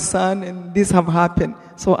 for my son, and this have happened.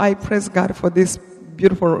 So I praise God for this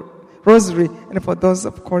beautiful rosary and for those,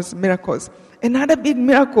 of course, miracles. Another big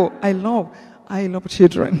miracle I love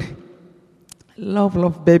children.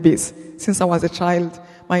 Love babies. Since I was a child,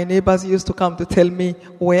 my neighbors used to come to tell me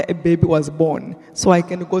where a baby was born so I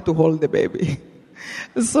can go to hold the baby.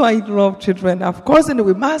 So I love children. Of course, and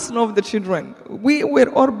we must love the children. We're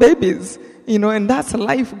all babies, and that's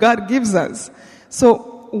life God gives us.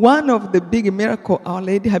 So one of the big miracles Our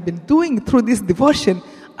Lady has been doing through this devotion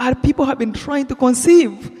are people have been trying to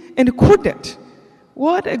conceive and couldn't.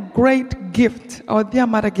 What a great gift our dear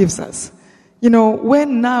Mother gives us.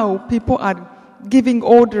 When now people are giving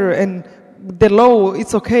order and the law,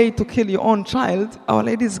 it's okay to kill your own child, Our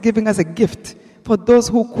Lady is giving us a gift for those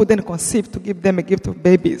who couldn't conceive, to give them a gift of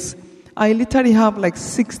babies. I literally have like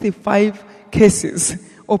 65 cases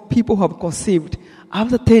of people who have conceived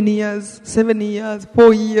after 10 years, 7 years,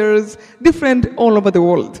 4 years, different all over the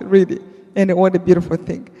world, really. And what a beautiful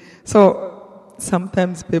thing. So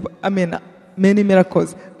sometimes people, many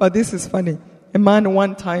miracles, but this is funny. A man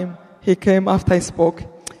one time, he came after I spoke,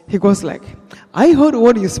 he goes like, I heard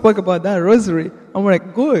what you spoke about that rosary. I'm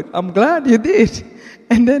like, good, I'm glad you did.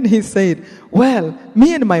 And then he said, well,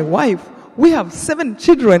 me and my wife, we have 7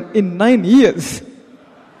 children in 9 years.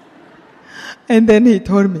 And then he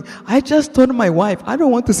told me, I just told my wife, I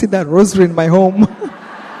don't want to see that rosary in my home.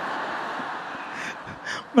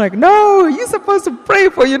 I'm like, no, you're supposed to pray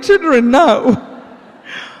for your children now.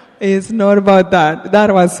 It's not about that.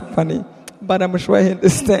 That was funny. But I'm sure he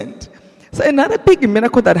understands. So another big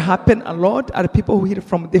miracle that happened a lot are people who heal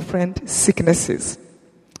from different sicknesses.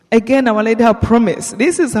 Again, Our Lady has promised.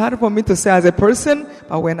 This is hard for me to say as a person,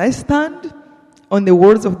 but when I stand on the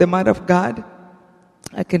words of the Mother of God,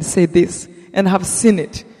 I can say this, and have seen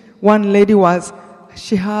it. One lady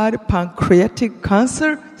she had pancreatic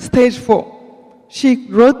cancer, stage 4. She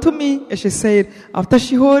wrote to me and she said, after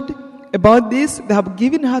she heard about this, they have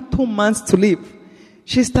given her 2 months to live.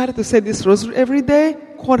 She started to say this rosary every day,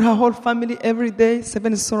 called her whole family every day,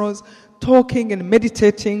 7 sorrows, talking and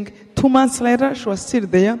meditating. 2 months later, she was still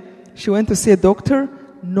there. She went to see a doctor.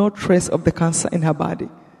 No trace of the cancer in her body,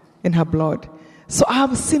 in her blood. So I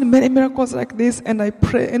have seen many miracles like this, and I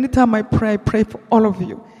pray. Anytime I pray for all of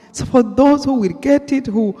you. So for those who will get it,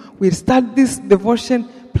 who will start this devotion,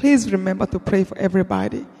 please remember to pray for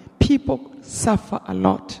everybody. People suffer a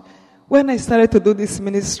lot. When I started to do this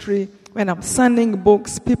ministry, when I'm sending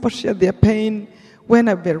books, people share their pain. When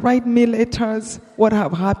they write me letters, what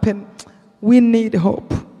have happened? We need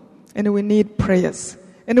hope, and we need prayers,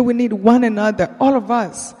 and we need one another, all of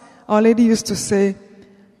us. Our Lady used to say,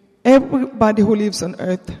 everybody who lives on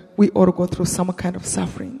earth, we all go through some kind of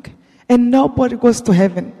suffering. And nobody goes to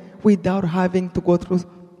heaven without having to go through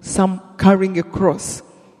some carrying a cross.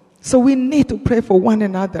 So we need to pray for one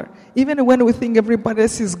another. Even when we think everybody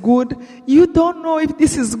else is good, you don't know if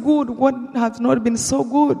this is good, what has not been so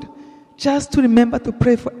good. Just to remember to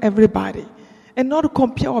pray for everybody. And not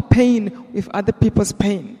compare our pain with other people's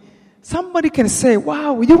pain. Somebody can say,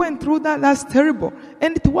 wow, you went through that, that's terrible.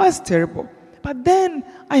 And it was terrible. But then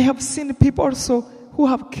I have seen people also who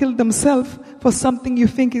have killed themselves for something you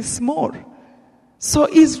think is small. So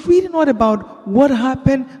it's really not about what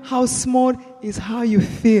happened, how small, is how you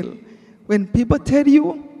feel. When people tell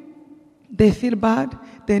you they feel bad,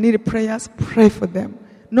 they need prayers, pray for them.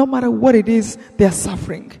 No matter what it is, they are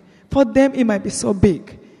suffering. For them, it might be so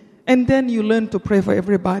big. And then you learn to pray for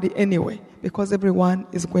everybody anyway, because everyone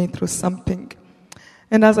is going through something.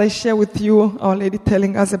 And as I share with you, Our Lady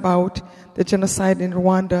telling us about the genocide in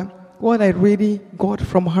Rwanda, what I really got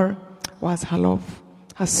from her was her love,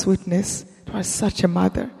 her sweetness. She was such a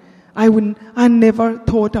mother. I never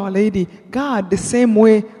taught Our Lady God the same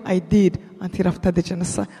way I did until after the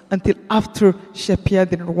genocide, until after she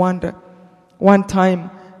appeared in Rwanda. One time,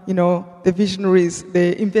 the visionaries,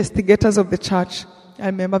 the investigators of the church, I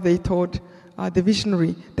remember they told the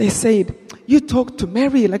visionary, they said, you talk to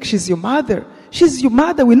Mary like she's your mother. She's your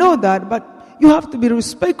mother, we know that, but you have to be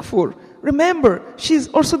respectful. Remember, she's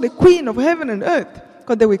also the queen of heaven and earth.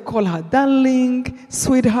 Because they would call her darling,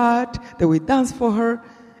 sweetheart, they would dance for her.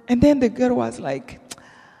 And then the girl was like,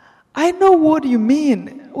 I know what you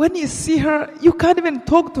mean. When you see her, you can't even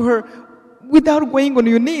talk to her without going on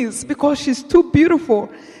your knees because she's too beautiful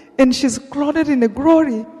and she's clothed in the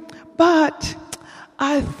glory. But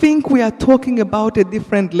I think we are talking about a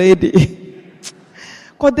different lady.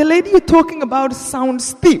 Because the lady you're talking about sounds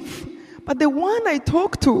stiff. But the one I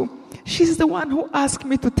talk to, she's the one who asked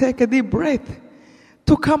me to take a deep breath,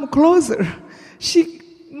 to come closer. She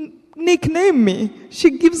nicknamed me.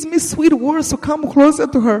 She gives me sweet words to come closer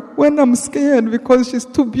to her when I'm scared because she's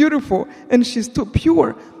too beautiful and she's too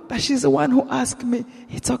pure. But she's the one who asked me,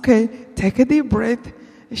 it's okay, take a deep breath.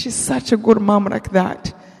 She's such a good mom like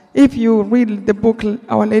that. If you read the book,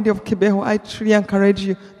 Our Lady of Kibeho, I truly encourage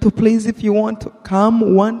you to please, if you want to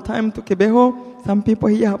come one time to Kibeho. Some people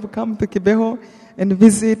here have come to Kibeho and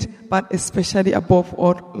visit, but especially above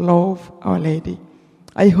all, love Our Lady.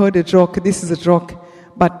 I heard a joke. This is a joke,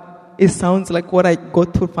 but it sounds like what I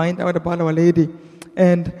got to find out about Our Lady.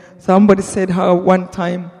 And somebody said how one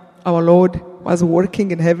time our Lord was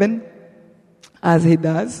working in heaven, as he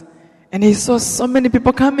does, and he saw so many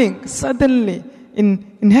people coming suddenly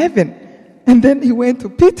in heaven. And then he went to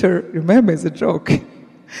Peter. Remember, it's a joke.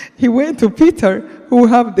 He went to Peter, who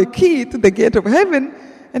have the key to the gate of heaven,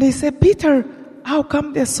 and he said, Peter, how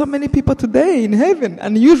come there's so many people today in heaven?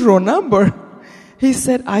 Unusual number. He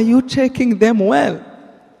said, are you checking them well?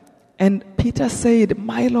 And Peter said,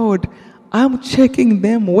 my Lord, I'm checking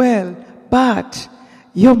them well, but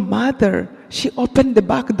your mother, she opened the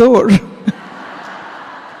back door.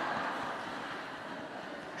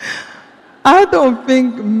 I don't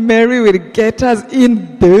think Mary will get us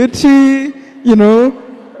in dirty,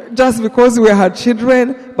 just because we are her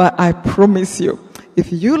children. But I promise you,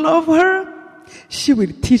 if you love her, she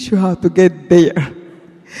will teach you how to get there.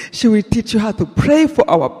 She will teach you how to pray for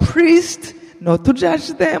our priests, not to judge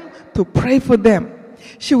them, to pray for them.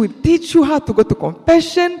 She will teach you how to go to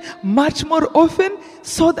confession much more often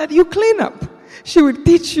so that you clean up. She will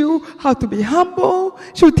teach you how to be humble.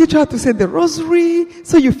 She will teach you how to say the rosary.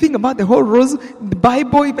 So you think about the whole the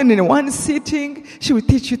Bible even in one sitting. She will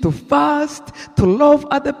teach you to fast, to love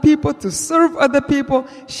other people, to serve other people.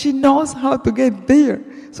 She knows how to get there.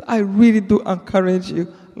 So I really do encourage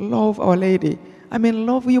you, love Our Lady.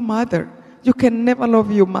 Love your mother. You can never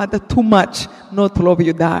love your mother too much not to love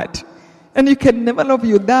your dad. And you can never love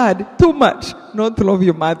your dad too much not to love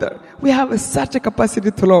your mother. We have such a capacity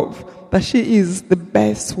to love. But she is the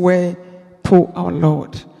best way to our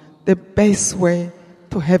Lord, the best way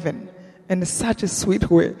to heaven, and such a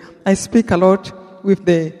sweet way. I speak a lot with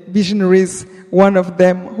the visionaries, one of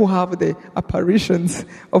them who have the apparitions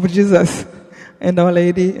of Jesus and Our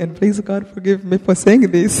Lady. And please God forgive me for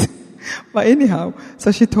saying this. But anyhow,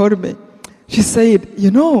 so she told me, she said,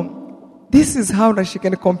 this is how that she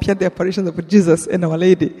can compare the apparitions of Jesus and Our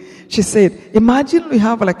Lady. She said, imagine we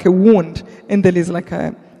have like a wound and there is like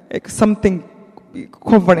something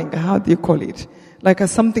covering, how do you call it? Like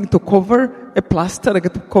something to cover, a plaster,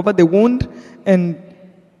 like to cover the wound, and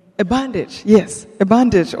a bandage. Yes, a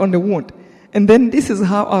bandage on the wound. And then this is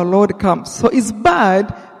how our Lord comes. So it's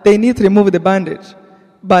bad, they need to remove the bandage.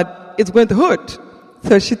 But it's going to hurt.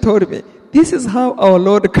 So she told me, this is how our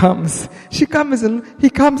Lord comes. He comes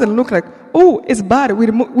and look like, oh, it's bad,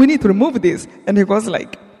 we need to remove this. And he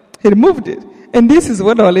removed it. And this is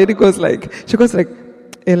what Our Lady goes like. She goes like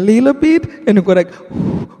a little bit, and you go like,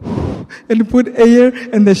 and put air,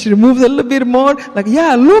 and then she removes a little bit more. Like,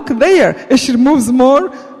 yeah, look there. And she removes more.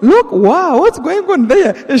 Look, wow, what's going on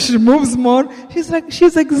there? And she removes more.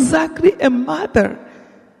 She's exactly a mother.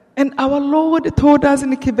 And our Lord told us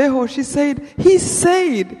in Kibeho, He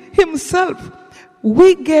said himself,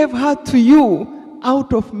 we gave her to you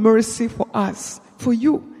out of mercy for us, for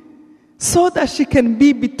you. So that she can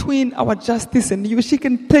be between our justice and you. She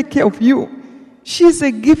can take care of you. She's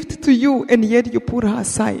a gift to you, and yet you put her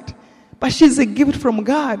aside. But she's a gift from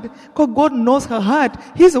God, because God knows her heart.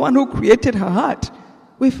 He's the one who created her heart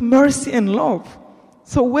with mercy and love.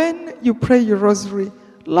 So when you pray your rosary,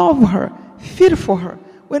 love her, feel for her.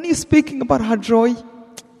 When you're speaking about her joy,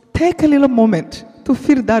 take a little moment to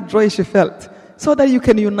feel that joy she felt, so that you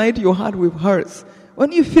can unite your heart with hers.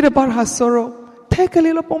 When you feel about her sorrow, take a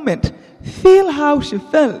little moment, feel how she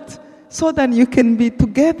felt, so that you can be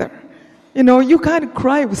together. You can't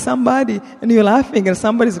cry with somebody and you're laughing and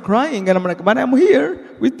somebody's crying and I'm like, but I'm here,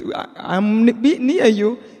 I'm near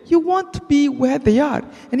you. You want to be where they are.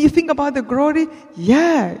 And you think about the glory,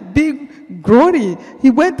 yeah, big glory. He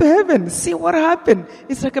went to heaven. See what happened.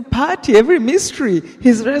 It's like a party, every mystery.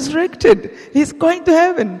 He's resurrected. He's going to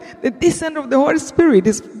heaven. The descent of the Holy Spirit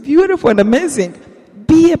is beautiful and amazing.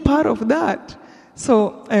 Be a part of that.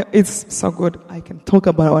 So it's so good. I can talk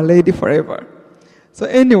about Our Lady forever. So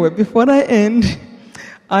anyway, before I end,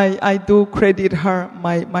 I do credit her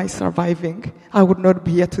my surviving. I would not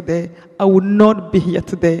be here today. I would not be here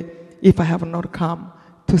today if I have not come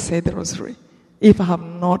to say the rosary. If I have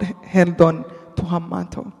not held on to her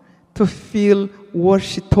mantle, to feel what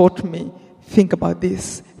she taught me. Think about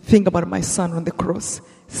this. Think about my son on the cross.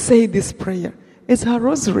 Say this prayer. It's her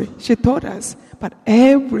rosary. She taught us. But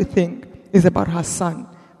everything is about her son,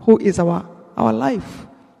 who is our life,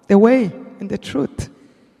 the way, and the truth.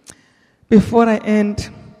 Before I end,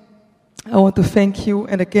 I want to thank you.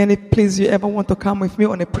 And again, if please you ever want to come with me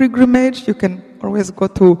on a pilgrimage, you can always go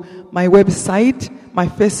to my website, my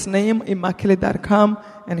first name, immaculate.com,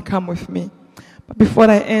 and come with me. But before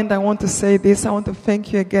I end, I want to say this. I want to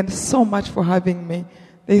thank you again so much for having me.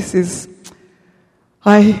 This is,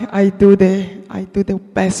 I do the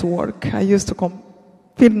best work. I used to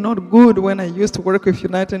feel not good when I used to work with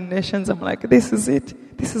United Nations. I'm like, this is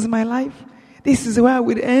it. This is my life. This is where I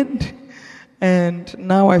would end. And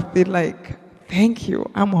now I feel like, thank you,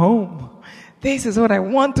 I'm home. This is what I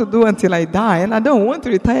want to do until I die. And I don't want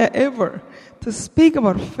to retire ever. To speak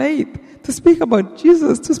about faith, to speak about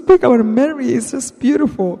Jesus, to speak about Mary is just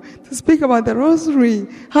beautiful. To speak about the rosary,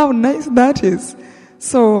 how nice that is.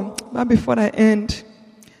 So, but before I end,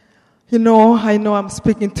 I know I'm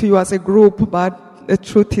speaking to you as a group, but the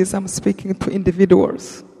truth is I'm speaking to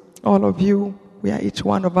individuals. All of you, we are each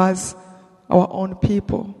one of us our own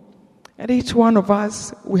people. And each one of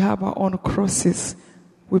us, we have our own crosses.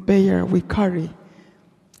 We bear, we carry.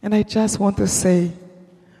 And I just want to say,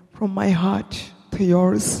 from my heart to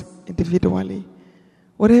yours individually,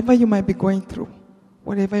 whatever you might be going through,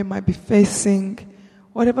 whatever you might be facing,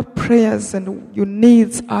 whatever prayers and your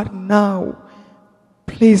needs are now,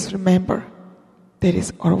 please remember, there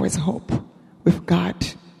is always hope with God.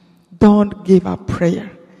 Don't give up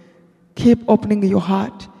prayer. Keep opening your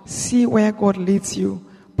heart. See where God leads you,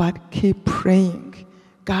 but keep praying.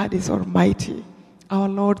 God is almighty. Our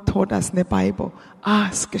Lord told us in the Bible,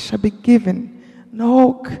 ask, it shall be given.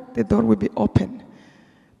 Knock, the door will be open.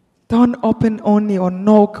 Don't open only or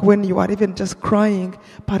knock when you are even just crying,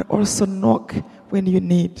 but also knock when you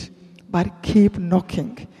need. But keep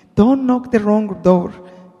knocking. Don't knock the wrong door.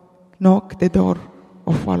 Knock the door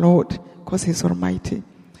of our Lord, because He's almighty.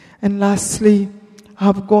 And lastly,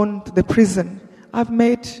 I've gone to the prison. I've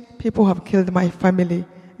met people who have killed my family,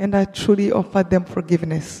 and I truly offered them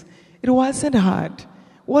forgiveness. It wasn't hard.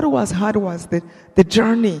 What was hard was the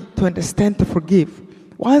journey to understand, to forgive.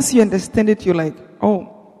 Once you understand it, you're like, oh,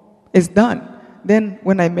 it's done. then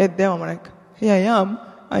when I met them, I'm like, here I am.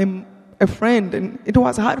 I'm a friend. And it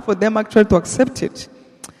was hard for them actually to accept it.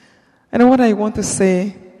 And what I want to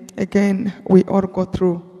say, again, we all go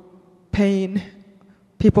through pain.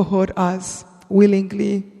 People hurt us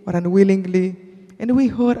willingly or unwillingly. And we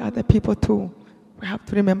hurt other people too. We have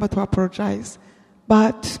to remember to apologize.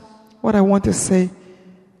 But what I want to say,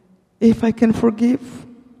 if I can forgive,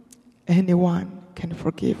 anyone can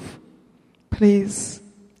forgive. Please,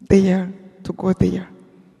 dare to go there.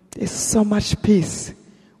 There's so much peace.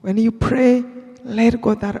 When you pray, let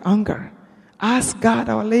go that anger. Ask God,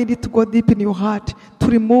 Our Lady, to go deep in your heart, to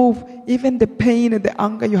remove even the pain and the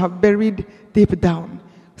anger you have buried deep down.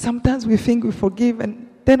 Sometimes we think we forgive and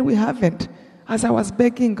then we haven't. As I was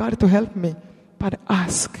begging God to help me, but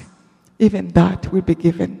ask, even that will be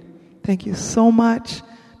given. Thank you so much.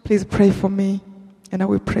 Please pray for me, and I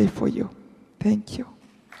will pray for you. Thank you.